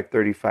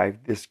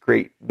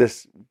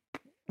 25:35,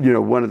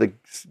 one of the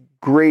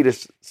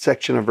greatest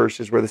section of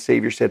verses where the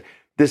Savior said,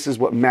 this is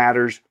what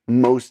matters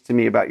most to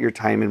me about your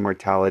time in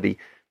mortality.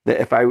 That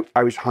if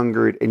I was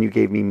hungered and you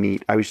gave me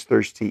meat, I was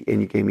thirsty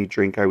and you gave me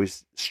drink, I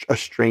was a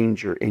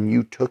stranger and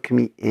you took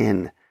me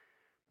in,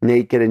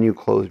 naked and you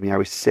clothed me, I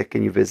was sick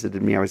and you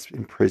visited me, I was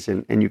in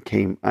prison and you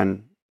came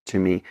unto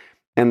me.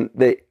 And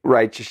the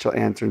righteous shall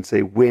answer and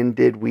say, when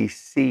did we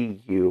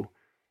see you?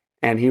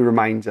 And he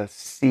reminds us,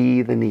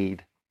 see the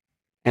need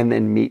and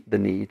then meet the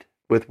need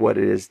with what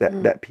it is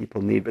that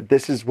people need. But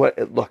this is what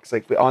it looks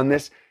like on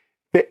this.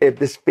 If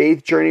this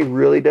faith journey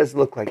really does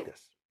look like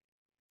this,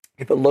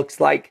 if it looks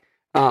like,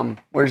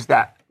 where's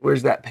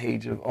that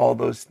page of all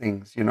those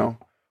things,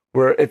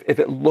 where if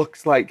it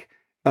looks like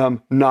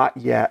not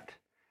yet,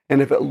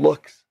 and if it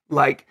looks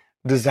like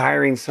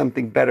desiring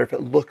something better, if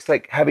it looks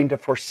like having to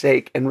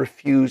forsake and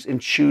refuse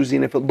and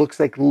choosing, if it looks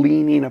like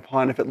leaning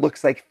upon, if it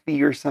looks like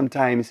fear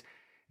sometimes,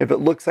 if it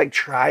looks like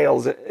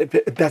trials,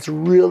 that's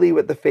really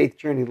what the faith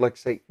journey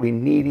looks like. We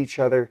need each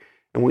other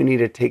and we need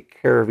to take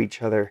care of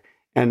each other.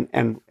 And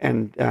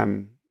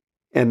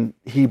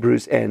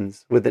Hebrews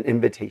ends with an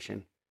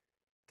invitation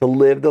to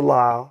live to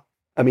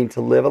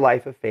live a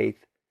life of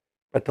faith,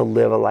 but to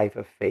live a life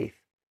of faith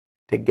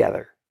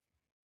together.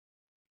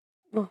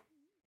 Oh,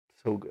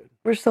 so good.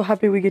 We're so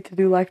happy we get to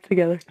do life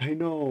together. I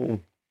know.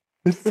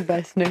 It's the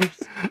best news.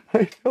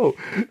 I know.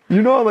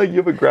 You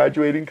have a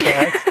graduating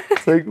class.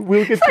 It's like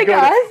we'll get to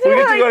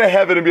go to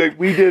heaven and be like,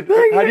 we did.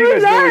 Like, how do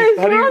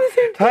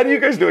you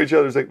guys know each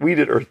other? It's like we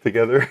did Earth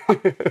together. So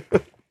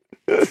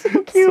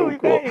cute. So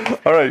cool.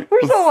 Thanks. All right.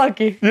 We're so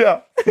lucky.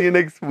 Yeah. See you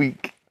next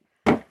week.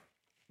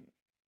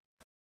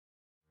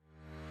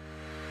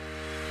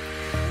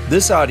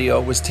 This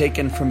audio was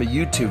taken from a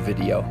YouTube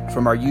video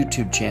from our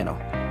YouTube channel.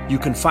 You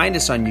can find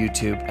us on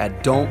YouTube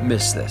at Don't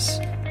Miss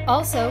This.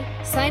 Also,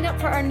 sign up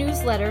for our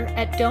newsletter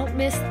at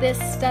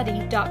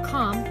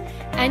don'tmissthisstudy.com,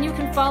 and you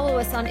can follow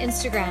us on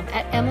Instagram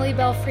at Emily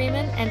Bell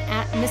Freeman and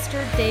at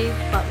Mr. Dave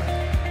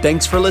Butler.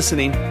 Thanks for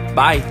listening.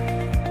 Bye.